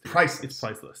priceless. Dude. Priceless. It's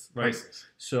priceless, right? Priceless.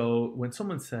 So when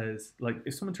someone says, like,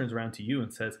 if someone turns around to you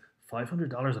and says,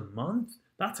 $500 a month?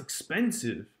 That's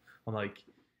expensive. I'm like,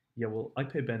 yeah, well, I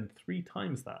pay Ben 3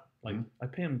 times that. Like, I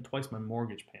pay him twice my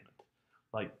mortgage payment.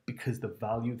 Like, because the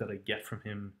value that I get from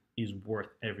him is worth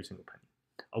every single penny.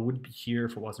 I wouldn't be here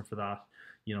if it wasn't for that.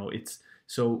 It's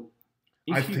so.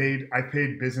 I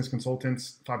paid business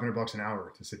consultants $500 an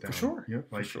hour to sit down. For sure. Yeah,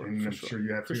 like, for sure. And I'm sure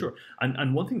you have for sure.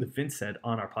 And one thing that Vince said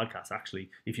on our podcast, actually,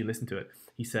 if you listen to it,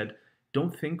 he said,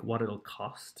 "Don't think what it'll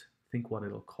cost. Think what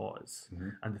it'll cause."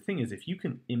 And the thing is, if you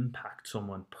can impact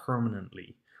someone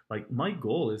permanently, Like my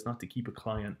goal is not to keep a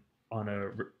client on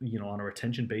a on a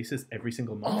retention basis every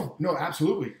single month. Oh no,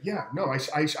 absolutely, yeah. No,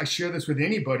 I share this with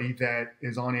anybody that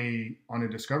is on a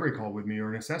discovery call with me or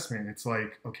an assessment. It's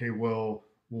like, okay, well,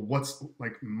 what's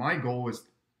like my goal is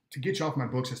to get you off my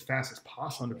books as fast as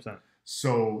possible. 100%.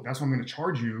 So that's why I'm going to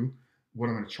charge you what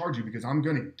I'm going to charge you, because I'm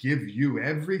going to give you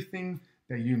everything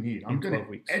that you need. I'm going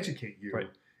to educate you. Right.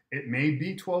 It may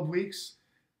be 12 weeks.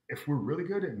 If we're really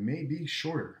good, it may be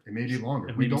shorter. It may be longer.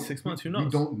 It may be 6 months. Who knows? We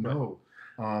don't know.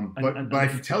 But I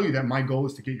can tell you that my goal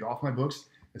is to get you off my books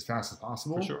as fast as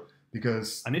possible. For sure.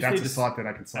 Because that's a slot that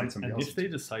I can slide somebody else. And if they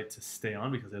decide to stay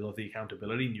on because they love the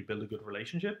accountability and you build a good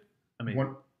relationship, I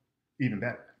mean, even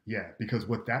better. Yeah, because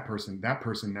what that person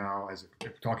now, as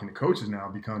talking to coaches now,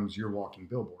 becomes your walking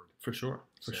billboard. For sure.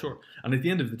 And at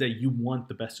the end of the day, you want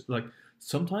the best. Like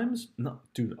sometimes,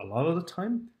 a lot of the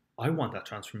time, I want that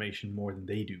transformation more than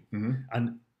they do. Mm-hmm.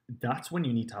 And that's when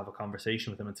you need to have a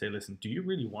conversation with them and say, listen, do you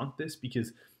really want this?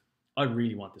 Because I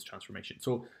really want this transformation.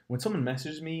 So when someone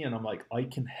messages me and I'm like, I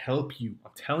can help you,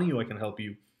 I'm telling you I can help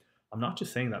you, I'm not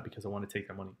just saying that because I want to take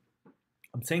their money.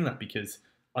 I'm saying that because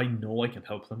I know I can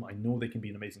help them. I know they can be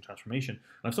an amazing transformation.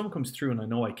 And if someone comes through and I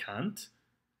know I can't,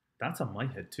 that's on my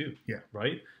head too. Yeah.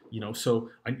 Right? So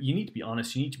you need to be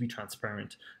honest. You need to be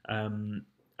transparent.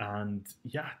 And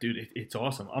yeah, dude, it's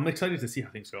awesome. I'm excited to see how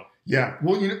things go. Yeah.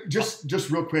 Well, just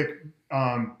real quick,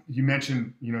 you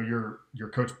mentioned, your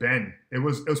coach Ben. It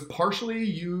was partially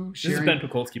you sharing. This is Ben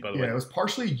Pekulski, by the way. Yeah, it was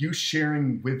partially you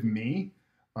sharing with me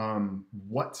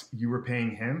what you were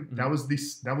paying him.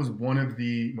 Mm-hmm. That was one of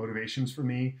the motivations for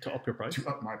me to up your price. To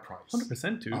up my price.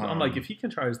 100%, dude. I'm like, if he can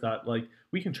charge that, like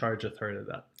we can charge a third of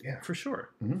that. Yeah, for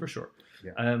sure, mm-hmm. for sure.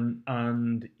 Yeah.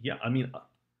 And yeah, I mean,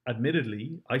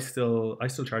 admittedly, I still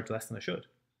charge less than I should,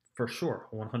 for sure,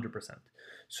 100%.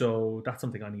 So that's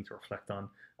something I need to reflect on,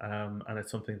 and it's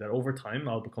something that over time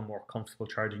I'll become more comfortable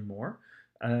charging more.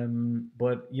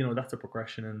 But that's a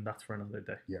progression, and that's for another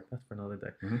day. Yeah, that's for another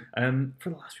day. Mm-hmm. For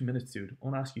the last few minutes, dude, I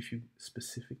want to ask you a few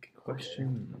specific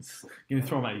questions. Give me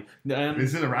throw them at you.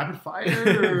 Is it a rapid fire?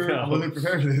 No. I wasn't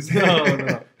prepared for this.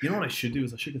 No. You know what I should do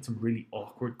is I should get some really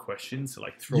awkward questions to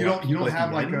like throw. You don't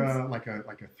have like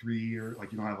a three, or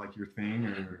like you don't have like your thing,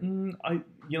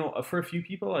 or for a few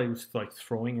people I was like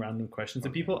throwing random questions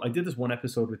at people. I did this one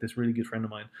episode with this really good friend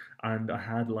of mine, and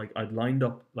I'd lined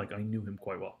up, like I knew him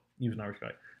quite well. He was an Irish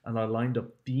guy, and I lined up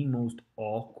the most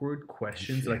awkward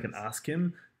questions that I can ask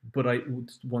him, but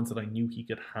ones that I knew he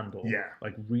could handle. Yeah,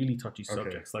 like really touchy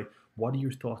subjects. Like, what are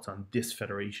your thoughts on this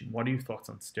federation? What are your thoughts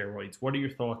on steroids? What are your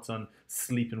thoughts on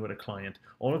sleeping with a client?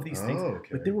 All of these things. Okay.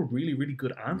 But they were really, really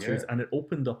good answers, and it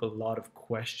opened up a lot of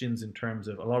questions in terms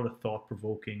of a lot of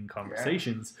thought-provoking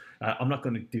conversations. Yeah. I'm not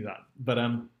going to do that, but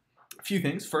a few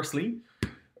things. Firstly,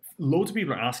 loads of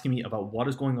people are asking me about what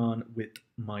is going on with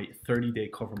my 30-day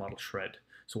cover model shred.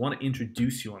 So I want to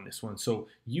introduce you on this one. So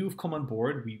you've come on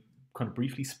board. We kind of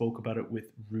briefly spoke about it with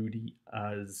Rudy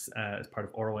as part of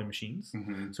ROI Machines.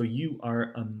 Mm-hmm. So you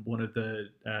are one of the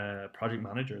project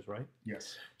managers, right?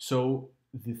 Yes. So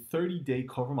the 30-day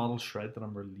cover model shred that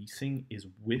I'm releasing is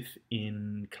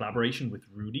in collaboration with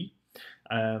Rudy.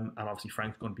 And obviously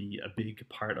Frank's going to be a big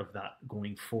part of that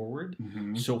going forward.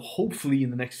 Mm-hmm. So hopefully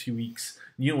in the next few weeks,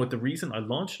 the reason I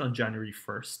launched it on January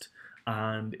 1st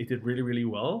and it did really, really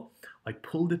well, I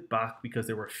pulled it back because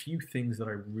there were a few things that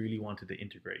I really wanted to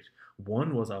integrate.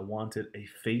 One was I wanted a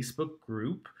Facebook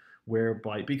group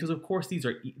whereby, because of course these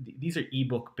are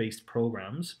ebook based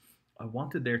programs, I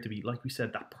wanted there to be, like we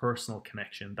said, that personal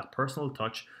connection, that personal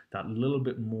touch, that little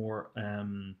bit more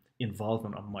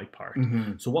involvement on my part.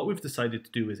 Mm-hmm. So what we've decided to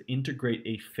do is integrate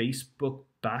a Facebook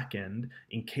backend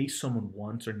in case someone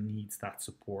wants or needs that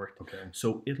support. Okay.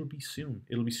 So it'll be soon,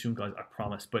 guys, I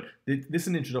promise. But this is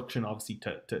an introduction, obviously,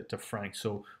 to Frank.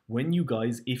 So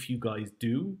if you guys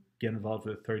do get involved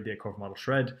with a 30-day cover model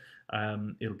shred,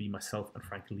 it'll be myself and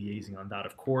Frank liaising on that,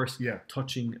 of course. Yeah.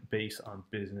 Touching base on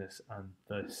business and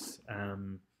this.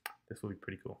 This will be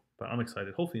pretty cool. But I'm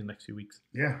excited. Hopefully in the next few weeks.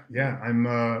 Yeah.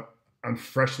 I'm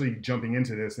freshly jumping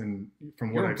into this, and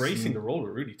from what I've seen, you're embracing the role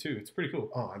with Rudy too. It's pretty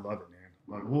cool. Oh, I love it,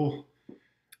 man. Well,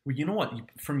 you know what?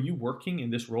 From you working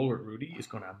in this role with Rudy is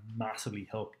going to massively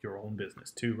help your own business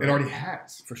too, right? It already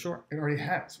has. For sure. It already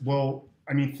has. Well,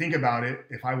 I mean, think about it.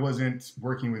 If I wasn't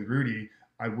working with Rudy,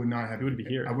 I would not have. You wouldn't be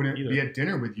here. I wouldn't be at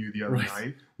dinner with you the other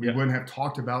night. We wouldn't have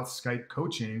talked about Skype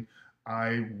coaching.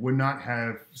 I would not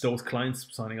have those clients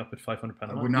signing up at £500 a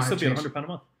month. Would not you still be £100 a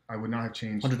month. I would not have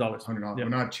changed $100. $100. Yeah. I would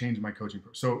not have changed my coaching.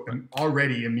 So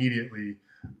already immediately.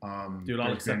 Dude,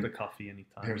 I'll accept a coffee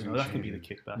anytime. That can be the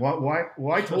kickback.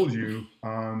 Well, I told you,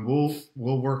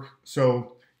 we'll work.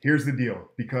 So here's the deal,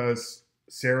 because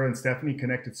Sarah and Stephanie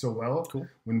connected so well. Cool.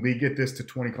 When we get this to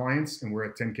 20 clients and we're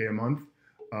at 10K a month,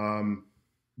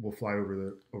 we'll fly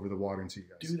over the water and see you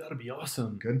guys. Dude, that'd be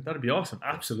awesome. Good. That'd be awesome.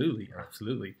 Absolutely. Yeah.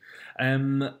 Absolutely.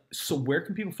 So where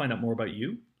can people find out more about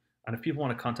you? And if people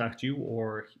want to contact you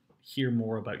or hear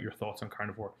more about your thoughts on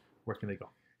carnivore, where can they go?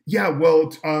 Yeah,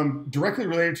 well, directly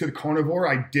related to the carnivore,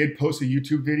 I did post a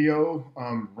YouTube video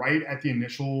right at the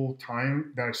initial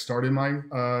time that I started my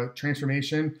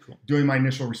transformation, Cool. doing my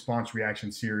initial response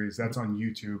reaction series. That's on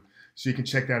YouTube. So you can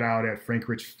check that out at Frank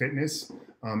Rich Fitness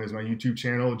is my YouTube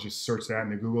channel. Just search that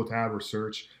in the Google tab or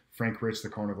search Frank Rich, the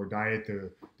Carnivore Diet. The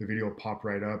video will pop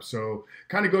right up. So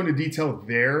kind of go into detail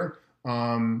there.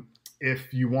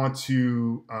 If you want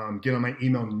to get on my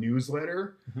email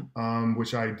newsletter,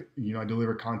 which I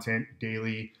deliver content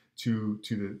daily to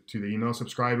the email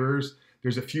subscribers,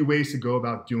 there's a few ways to go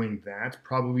about doing that.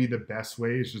 Probably the best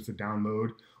way is just to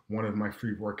download one of my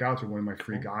free workouts or one of my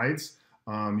free guides.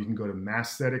 You can go to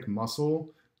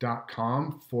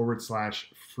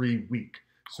massthetic.com/free week.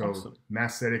 So awesome.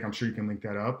 Massthetic, I'm sure you can link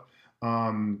that up.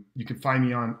 You can find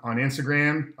me on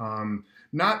Instagram.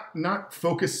 Not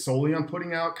focused solely on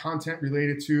putting out content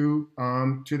related to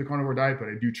the carnivore diet, but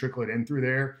I do trickle it in through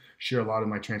there. Share a lot of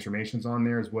my transformations on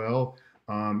there as well.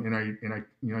 And I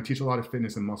teach a lot of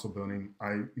fitness and muscle building.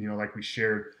 Like we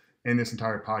shared in this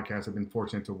entire podcast, I've been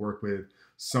fortunate to work with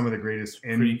some of the greatest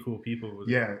and pretty cool people.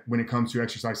 When it comes to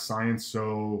exercise science.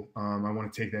 So I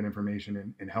want to take that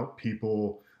information and help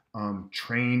people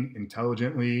train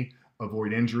intelligently,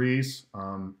 avoid injuries.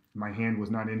 My hand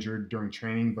was not injured during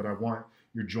training, but I want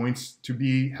your joints to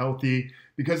be healthy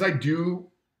because I do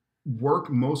work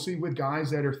mostly with guys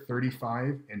that are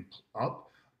 35 and up.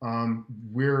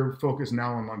 We're focused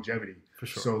now on longevity. For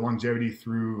sure. So longevity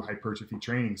through hypertrophy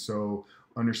training. So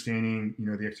understanding,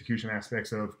 the execution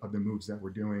aspects of the moves that we're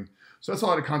doing. So that's a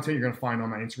lot of content you're going to find on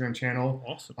my Instagram channel.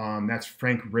 Awesome. That's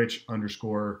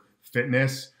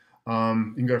FrankRich_fitness.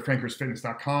 You can go to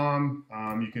frankrichfitness.com.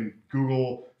 You can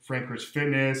Google Frank Rich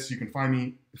Fitness. You can find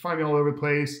me all over the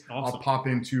place. Awesome. I'll pop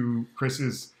into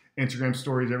Chris's Instagram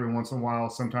stories every once in a while.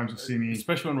 Sometimes you'll see me.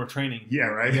 Especially when we're training. Yeah,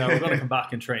 right? Yeah, we're going to come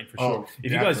back and train for sure. Oh,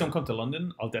 if you guys don't come to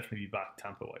London, I'll definitely be back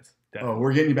Tampa-wise. Definitely. Oh,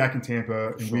 we're getting you back in Tampa.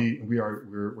 And sure.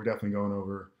 we're definitely going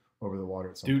over the water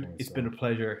at some point. Dude, it's been a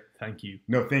pleasure. Thank you.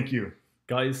 No, thank you.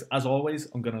 Guys, as always,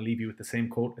 I'm going to leave you with the same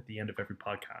quote at the end of every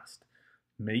podcast.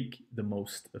 Make the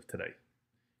most of today.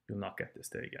 You'll not get this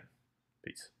day again.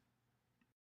 Peace.